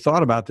hadn't really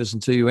thought about this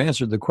until you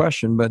answered the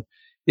question, but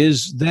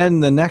is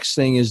then the next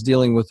thing is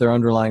dealing with their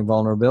underlying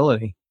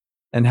vulnerability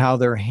and how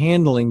they're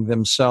handling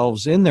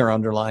themselves in their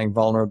underlying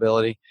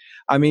vulnerability.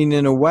 I mean,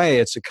 in a way,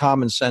 it's a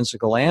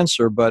commonsensical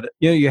answer, but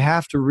you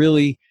have to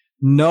really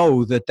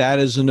know that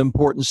is an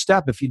important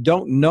step. If you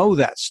don't know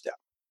that step,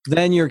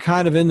 then you're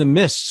kind of in the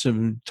mists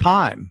of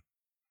time.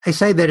 I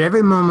say that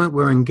every moment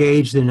we're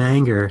engaged in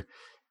anger,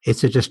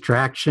 it's a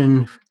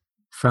distraction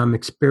from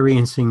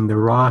experiencing the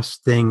raw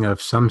sting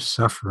of some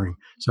suffering,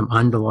 some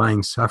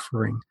underlying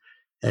suffering.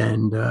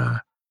 And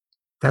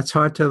that's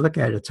hard to look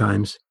at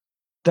times.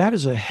 That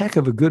is a heck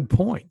of a good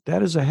point.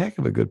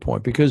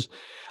 Because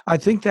I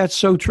think that's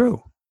so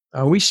true.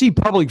 We see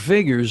public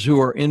figures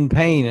who are in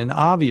pain and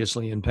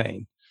obviously in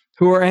pain,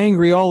 who are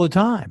angry all the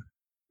time,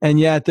 and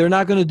yet they're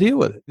not going to deal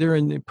with it. They're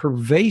in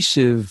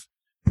pervasive,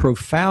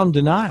 profound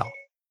denial.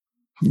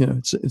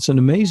 It's an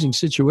amazing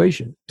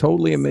situation,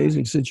 totally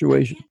amazing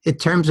situation. In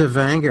terms of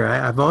anger,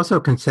 I've also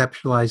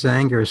conceptualized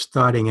anger as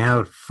starting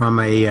out from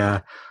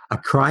a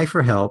cry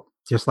for help,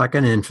 just like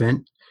an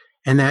infant,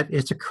 and that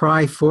it's a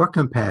cry for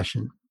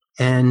compassion.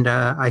 And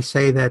I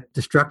say that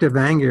destructive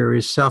anger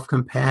is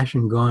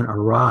self-compassion gone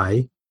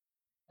awry.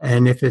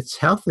 And if it's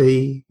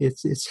healthy,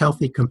 it's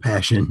healthy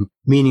compassion,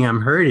 meaning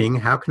I'm hurting.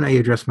 How can I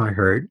address my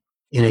hurt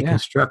in a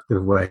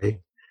constructive way?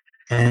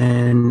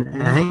 And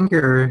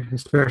anger,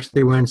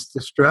 especially when it's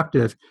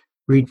destructive,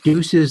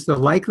 reduces the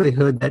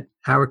likelihood that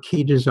our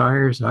key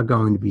desires are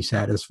going to be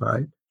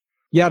satisfied.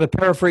 Yeah, to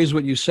paraphrase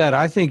what you said,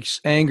 I think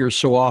anger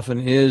so often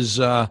is,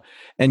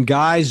 and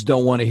guys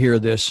don't want to hear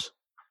this,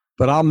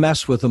 but I'll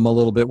mess with them a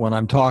little bit when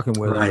I'm talking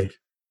with them.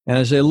 And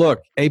I say,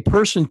 look, a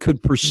person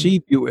could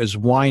perceive you as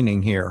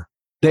whining here.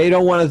 They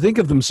don't want to think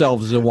of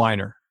themselves as a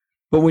whiner.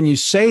 But when you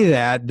say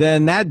that,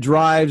 then that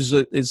drives,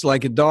 it's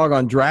like a dog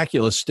on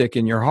Dracula's stick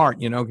in your heart,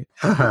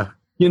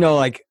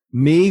 like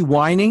me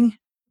whining,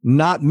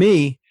 not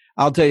me.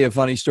 I'll tell you a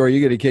funny story. You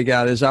get a kick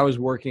out of this. I was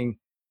working,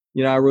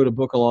 I wrote a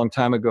book a long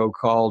time ago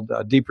called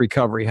Deep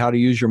Recovery, How to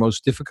Use Your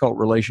Most Difficult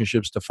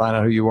Relationships to Find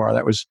Out Who You Are.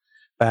 That was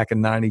back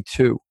in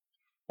 92.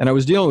 And I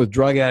was dealing with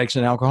drug addicts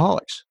and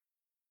alcoholics.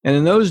 And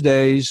in those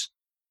days,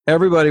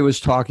 everybody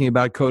was talking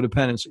about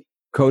codependency.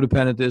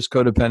 Codependent this,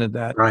 codependent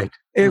that. Right.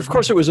 And of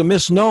course, it was a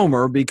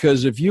misnomer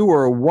because if you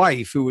were a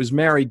wife who was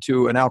married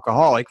to an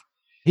alcoholic,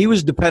 he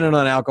was dependent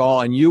on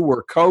alcohol and you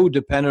were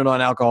codependent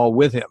on alcohol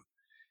with him.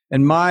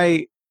 And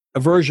my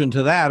aversion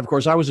to that, of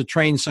course, I was a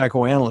trained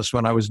psychoanalyst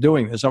when I was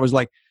doing this. I was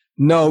like,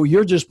 no,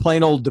 you're just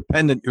plain old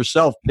dependent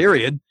yourself,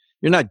 period.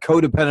 You're not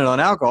codependent on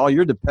alcohol.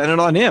 You're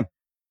dependent on him.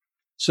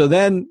 So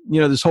then,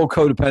 this whole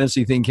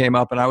codependency thing came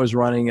up and I was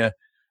running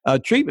a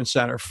treatment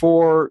center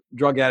for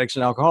drug addicts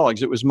and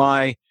alcoholics. It was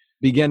my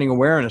beginning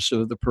awareness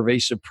of the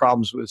pervasive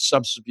problems with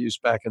substance abuse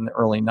back in the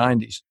early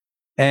 90s.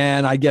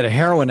 And I get a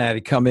heroin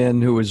addict come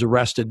in who was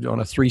arrested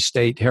on a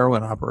 3-state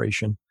heroin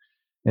operation.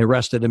 They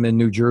arrested him in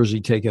New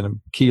Jersey, taking a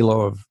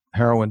kilo of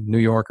heroin, New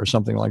York or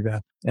something like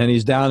that. And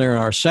he's down there in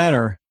our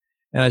center.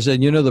 And I said,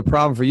 the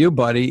problem for you,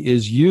 buddy,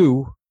 is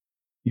you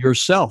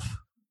yourself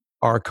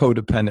are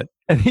codependent.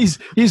 And he's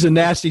a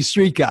nasty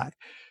street guy.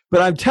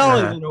 But I'm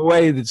telling him in a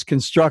way that's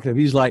constructive.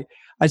 He's like,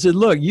 I said,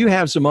 look, you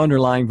have some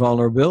underlying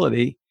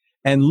vulnerability.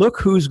 And look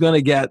who's going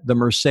to get the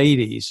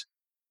Mercedes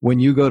when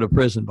you go to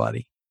prison,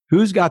 buddy.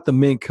 Who's got the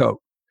mink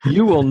coat?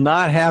 You will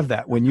not have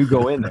that when you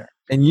go in there.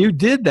 And you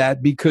did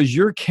that because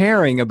you're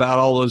caring about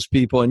all those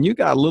people and you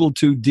got a little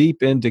too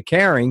deep into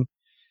caring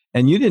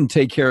and you didn't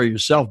take care of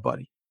yourself,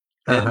 buddy.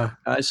 And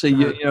I say,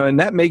 and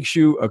that makes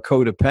you a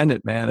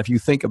codependent, man, if you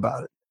think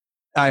about it.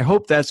 I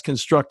hope that's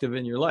constructive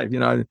in your life.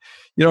 You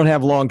don't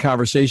have long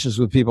conversations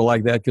with people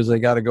like that because they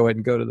got to go ahead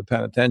and go to the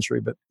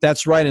penitentiary. But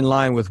that's right in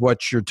line with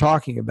what you're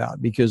talking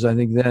about, because I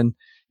think then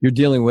you're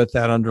dealing with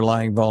that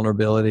underlying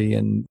vulnerability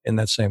in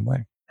that same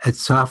way.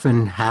 It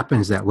often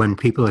happens that when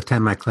people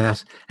attend my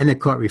class and they're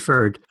court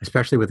referred,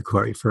 especially with the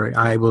court referred,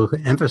 I will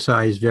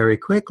emphasize very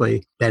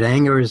quickly that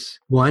anger is,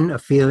 one,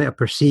 a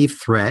perceived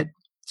threat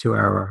to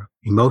our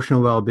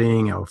emotional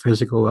well-being, our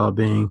physical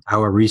well-being,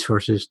 our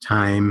resources,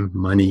 time,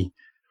 money,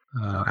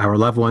 our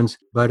loved ones,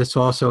 but it's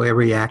also a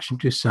reaction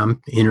to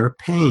some inner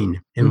pain.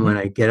 And when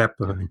I get up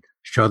and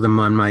show them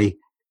on my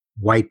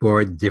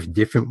whiteboard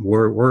different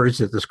words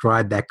that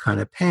describe that kind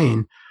of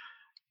pain,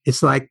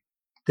 it's like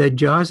their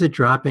jaws are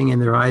dropping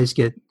and their eyes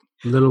get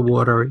a little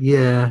water.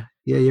 Yeah,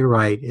 you're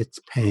right. It's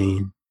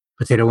pain.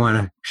 But they don't want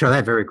to show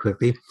that very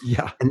quickly.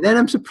 Yeah. And then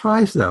I'm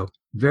surprised, though,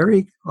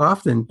 very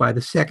often by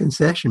the second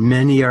session,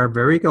 many are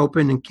very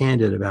open and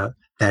candid about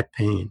that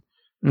pain.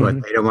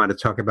 But they don't want to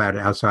talk about it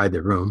outside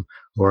the room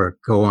or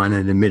go on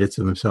and admit it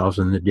to themselves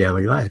in their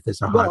daily life.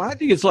 I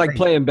think it's like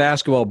playing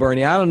basketball,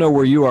 Bernie. I don't know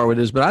where you are with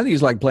this, but I think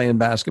it's like playing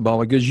basketball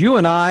because you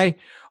and I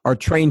are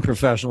trained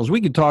professionals.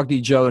 We could talk to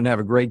each other and have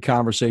a great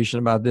conversation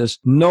about this.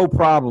 No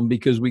problem,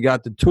 because we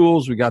got the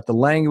tools, we got the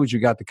language, we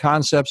got the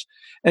concepts,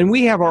 and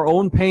we have our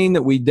own pain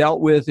that we dealt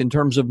with in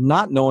terms of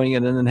not knowing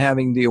it and then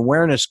having the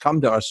awareness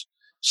come to us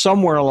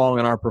somewhere along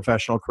in our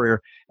professional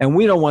career. And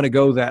we don't want to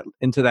go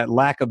into that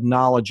lack of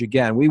knowledge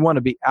again. We want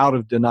to be out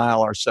of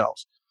denial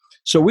ourselves.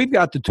 So we've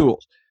got the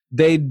tools.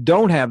 They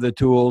don't have the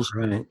tools.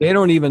 Right. They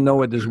don't even know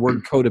what this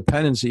word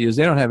codependency is.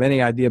 They don't have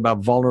any idea about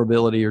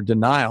vulnerability or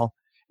denial.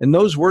 And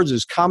those words,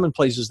 as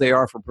commonplace as they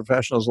are for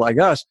professionals like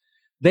us,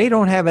 they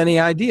don't have any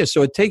idea.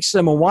 So it takes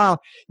them a while.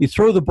 You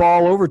throw the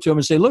ball over to them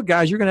and say, look,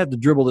 guys, you're going to have to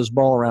dribble this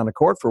ball around the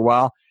court for a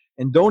while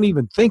and don't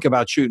even think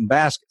about shooting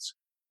baskets.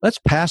 Let's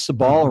pass the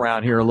ball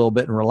around here a little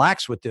bit and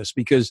relax with this,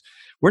 because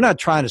we're not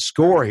trying to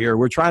score here.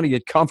 We're trying to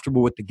get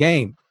comfortable with the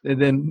game.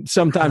 And then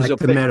sometimes they'll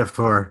pick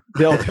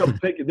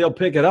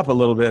it up a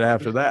little bit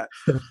after that.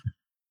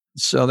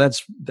 So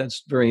that's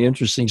very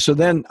interesting. So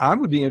then I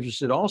would be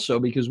interested also,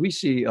 because we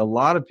see a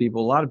lot of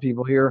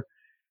people here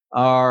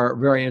are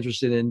very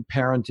interested in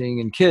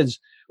parenting and kids.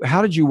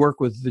 How did you work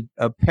with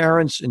the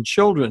parents and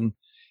children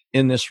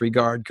in this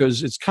regard? Because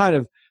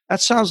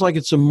that sounds like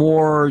it's a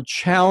more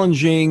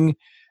challenging,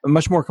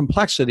 much more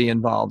complexity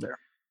involved there.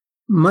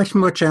 Much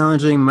more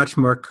challenging, much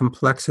more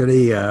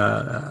complexity.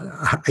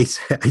 I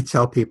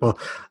tell people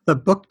the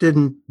book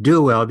didn't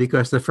do well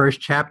because the first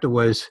chapter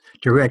was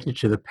directed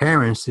to the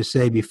parents to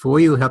say,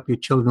 before you help your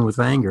children with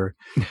anger,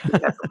 you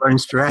have to learn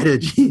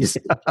strategies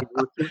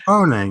with your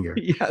own anger.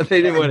 Yeah,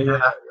 they didn't want to hear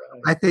that.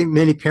 I think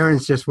many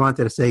parents just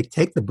wanted to say,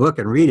 take the book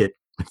and read it.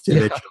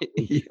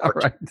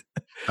 Right.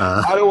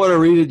 I don't want to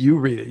read it. You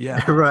read it.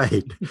 Yeah.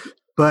 Right.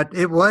 But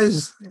it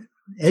was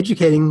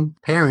educating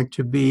parent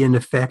to be, in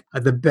effect,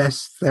 the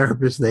best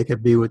therapist they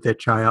could be with their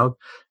child,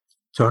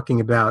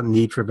 talking about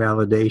need for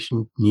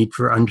validation, need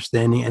for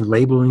understanding, and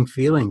labeling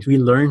feelings. We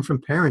learn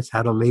from parents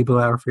how to label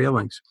our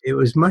feelings. It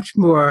was much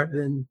more,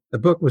 the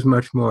book was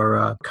much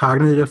more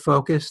cognitive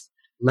focused,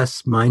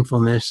 less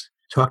mindfulness,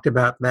 talked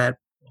about that,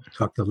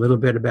 talked a little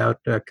bit about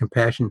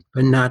compassion,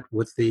 but not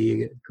with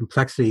the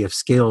complexity of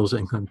skills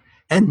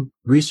and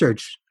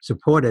research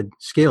supported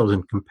skills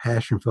in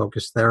compassion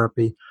focused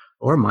therapy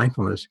or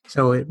mindfulness.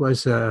 So it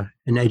was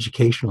an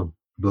educational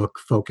book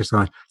focused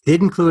on.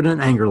 Did include an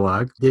anger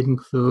log, did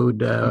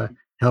include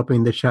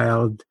helping the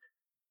child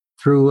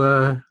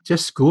through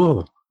just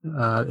school,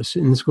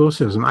 in the school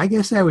system. I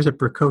guess I was a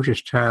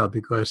precocious child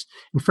because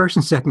in first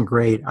and second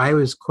grade, I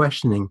was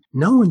questioning,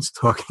 no one's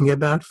talking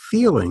about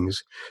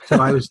feelings.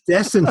 So I was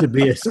destined to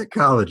be a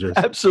psychologist.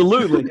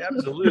 Absolutely.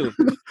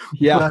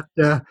 Yeah.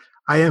 But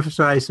I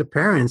emphasize to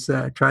parents,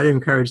 try to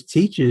encourage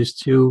teachers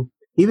to,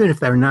 even if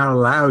they're not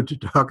allowed to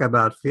talk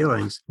about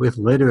feelings, with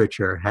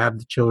literature, have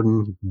the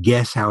children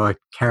guess how a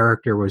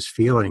character was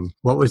feeling.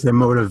 What was their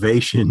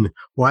motivation?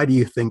 Why do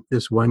you think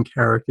this one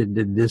character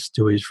did this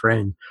to his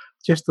friend?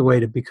 Just a way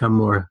to become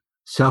more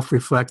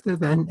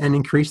self-reflective and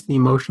increase the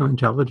emotional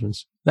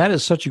intelligence. That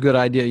is such a good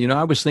idea. You know,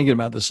 I was thinking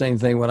about the same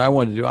thing. What I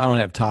wanted to do, I don't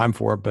have time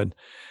for it, but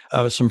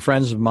some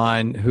friends of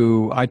mine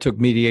who I took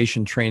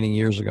mediation training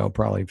years ago,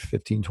 probably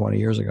 15, 20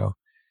 years ago.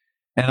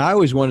 And I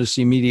always wanted to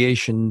see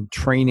mediation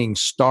training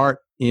start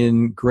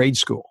in grade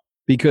school,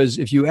 because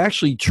if you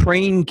actually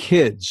train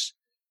kids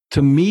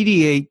to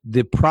mediate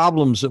the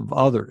problems of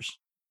others,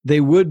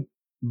 they would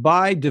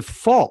by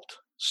default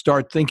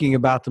start thinking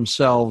about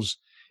themselves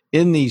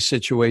in these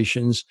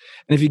situations.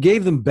 And if you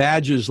gave them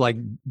badges like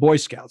Boy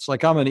Scouts,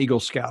 like I'm an Eagle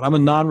Scout, I'm a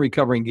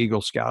non-recovering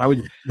Eagle Scout. I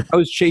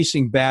was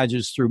chasing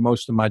badges through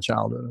most of my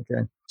childhood.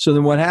 Okay. So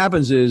then what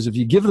happens is if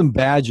you give them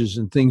badges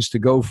and things to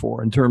go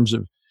for in terms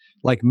of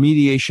like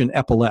mediation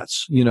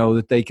epaulets, you know,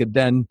 that they could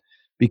then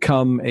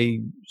become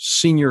a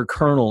senior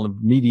colonel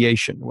of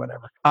mediation,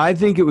 whatever. I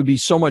think it would be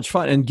so much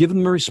fun, and give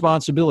them the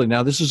responsibility.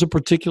 Now, this is a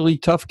particularly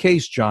tough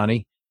case,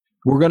 Johnny.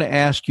 We're going to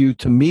ask you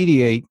to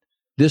mediate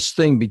this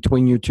thing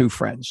between your two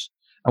friends.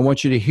 I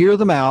want you to hear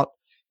them out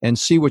and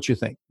see what you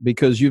think,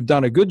 because you've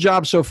done a good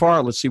job so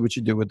far. Let's see what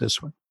you do with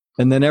this one.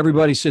 And then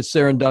everybody sits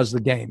there and does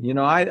the game. You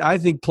know, I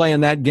think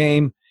playing that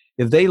game,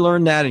 if they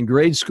learned that in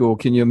grade school,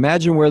 can you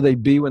imagine where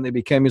they'd be when they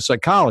became a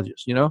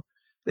psychologist, you know?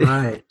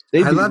 Right.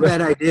 I love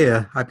that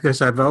idea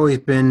because I've always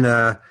been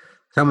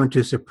someone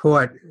to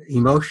support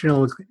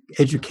emotional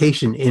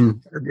education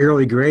in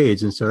early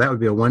grades. And so that would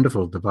be a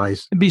wonderful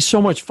device. It'd be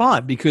so much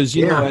fun because,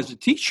 you know, as a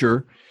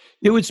teacher,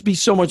 it would be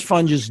so much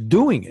fun just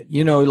doing it.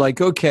 You know, like,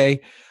 okay,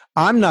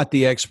 I'm not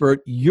the expert.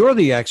 You're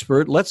the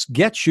expert. Let's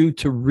get you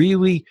to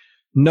really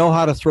know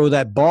how to throw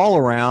that ball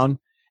around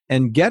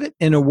and get it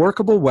in a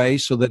workable way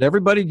so that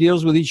everybody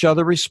deals with each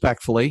other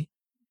respectfully,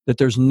 that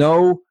there's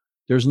no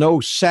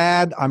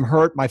sad, I'm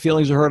hurt, my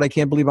feelings are hurt, I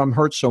can't believe I'm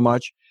hurt so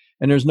much,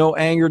 and there's no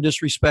anger,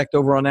 disrespect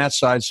over on that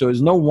side. So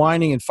there's no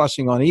whining and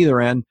fussing on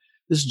either end.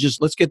 This is just,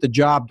 let's get the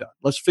job done.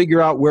 Let's figure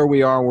out where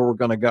we are and where we're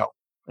going to go.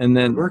 And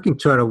then working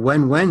toward a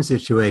win-win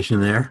situation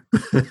there.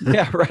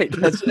 Yeah, right.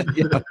 That's it.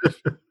 You know,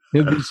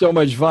 it'd be so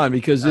much fun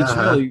because it's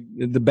really,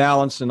 the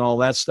balance and all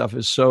that stuff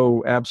is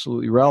so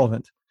absolutely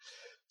relevant.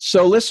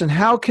 So listen,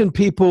 how can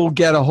people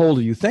get a hold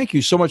of you? Thank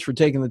you so much for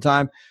taking the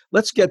time.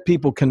 Let's get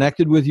people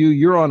connected with you.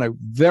 You're on a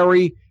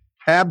very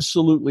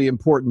absolutely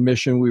important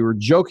mission. We were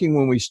joking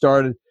when we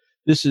started.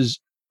 This is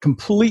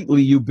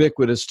completely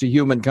ubiquitous to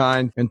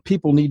humankind, and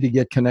people need to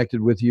get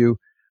connected with you.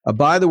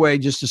 By the way,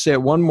 just to say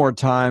it one more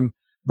time,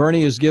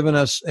 Bernie has given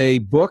us a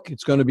book.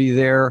 It's going to be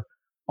there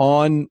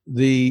on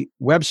the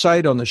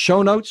website, on the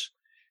show notes.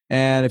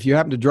 And if you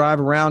happen to drive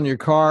around in your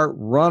car,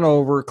 run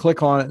over,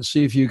 click on it, and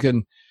see if you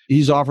can.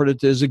 He's offered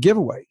it as a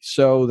giveaway.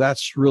 So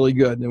that's really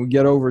good. And we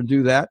get over and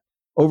do that.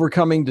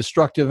 Overcoming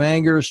Destructive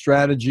Anger,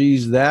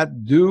 Strategies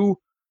That Do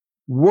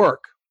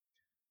Work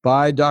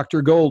by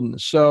Dr. Golden.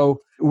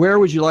 So where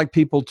would you like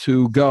people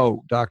to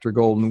go, Dr.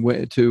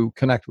 Golden, to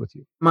connect with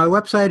you? My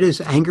website is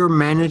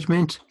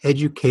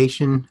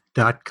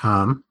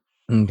angermanagementeducation.com.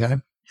 Okay.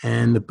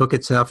 And the book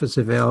itself is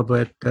available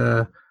at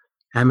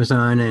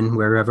Amazon and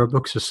wherever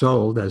books are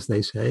sold, as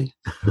they say.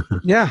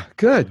 Yeah,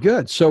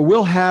 good. So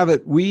we'll have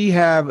it. We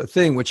have a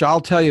thing, which I'll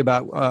tell you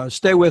about.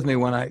 Stay with me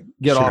when I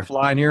get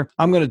offline here.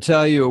 I'm going to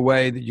tell you a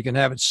way that you can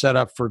have it set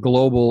up for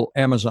global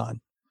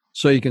Amazon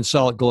so you can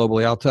sell it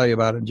globally. I'll tell you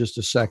about it in just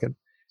a second.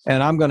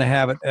 And I'm going to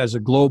have it as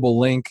a global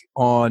link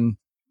on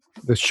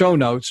the show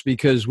notes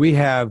because we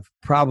have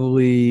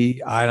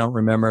probably, I don't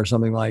remember,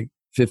 something like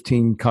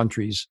 15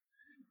 countries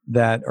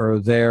that are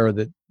there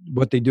that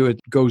what they do, it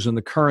goes in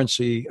the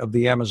currency of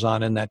the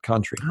Amazon in that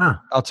country.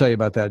 I'll tell you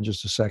about that in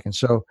just a second.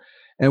 So,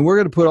 and we're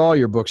going to put all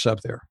your books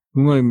up there.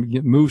 We want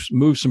to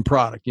move some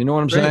product. You know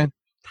what I'm saying?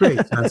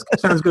 Great.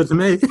 Sounds good to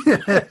me.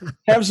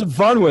 Have some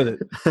fun with it.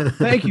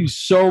 Thank you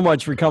so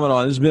much for coming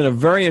on. This has been a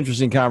very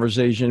interesting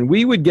conversation.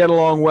 We would get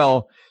along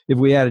well if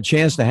we had a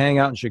chance to hang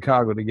out in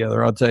Chicago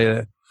together. I'll tell you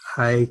that.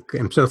 I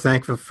am so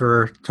thankful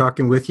for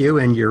talking with you,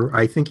 and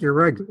I think you're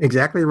right.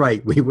 Exactly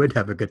right. We would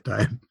have a good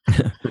time.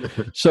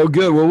 So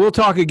good. Well, we'll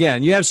talk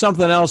again. You have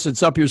something else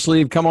that's up your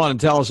sleeve. Come on and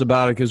tell us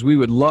about it because we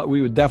would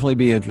definitely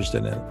be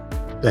interested in it.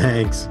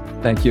 Thanks.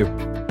 Thank you.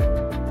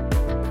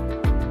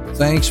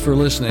 Thanks for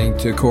listening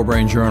to Core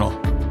Brain Journal.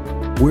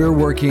 We're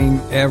working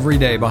every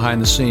day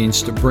behind the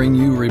scenes to bring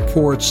you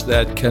reports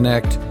that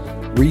connect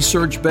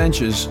research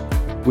benches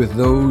with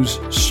those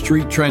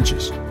street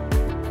trenches.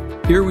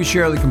 Here we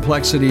share the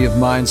complexity of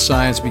mind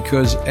science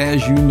because,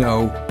 as you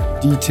know,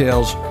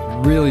 details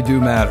really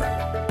do matter.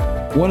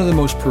 One of the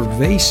most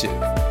pervasive,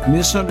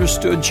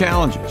 misunderstood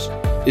challenges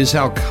is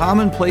how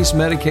commonplace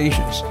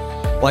medications,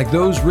 like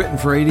those written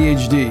for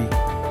ADHD,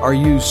 are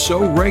used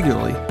so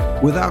regularly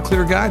without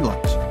clear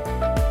guidelines.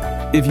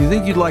 If you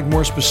think you'd like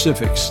more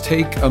specifics,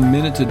 take a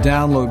minute to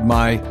download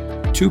my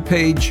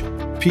 2-page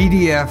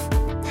PDF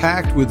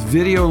packed with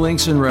video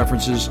links and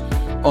references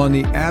on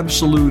the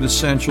absolute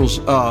essentials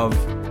of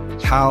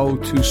how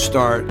to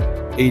start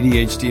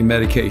ADHD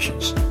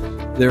medications.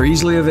 They're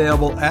easily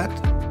available at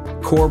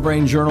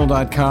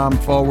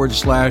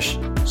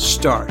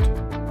corebrainjournal.com/start.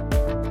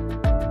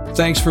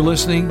 Thanks for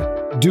listening.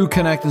 Do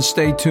connect and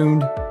stay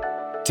tuned.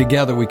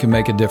 Together we can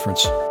make a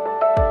difference.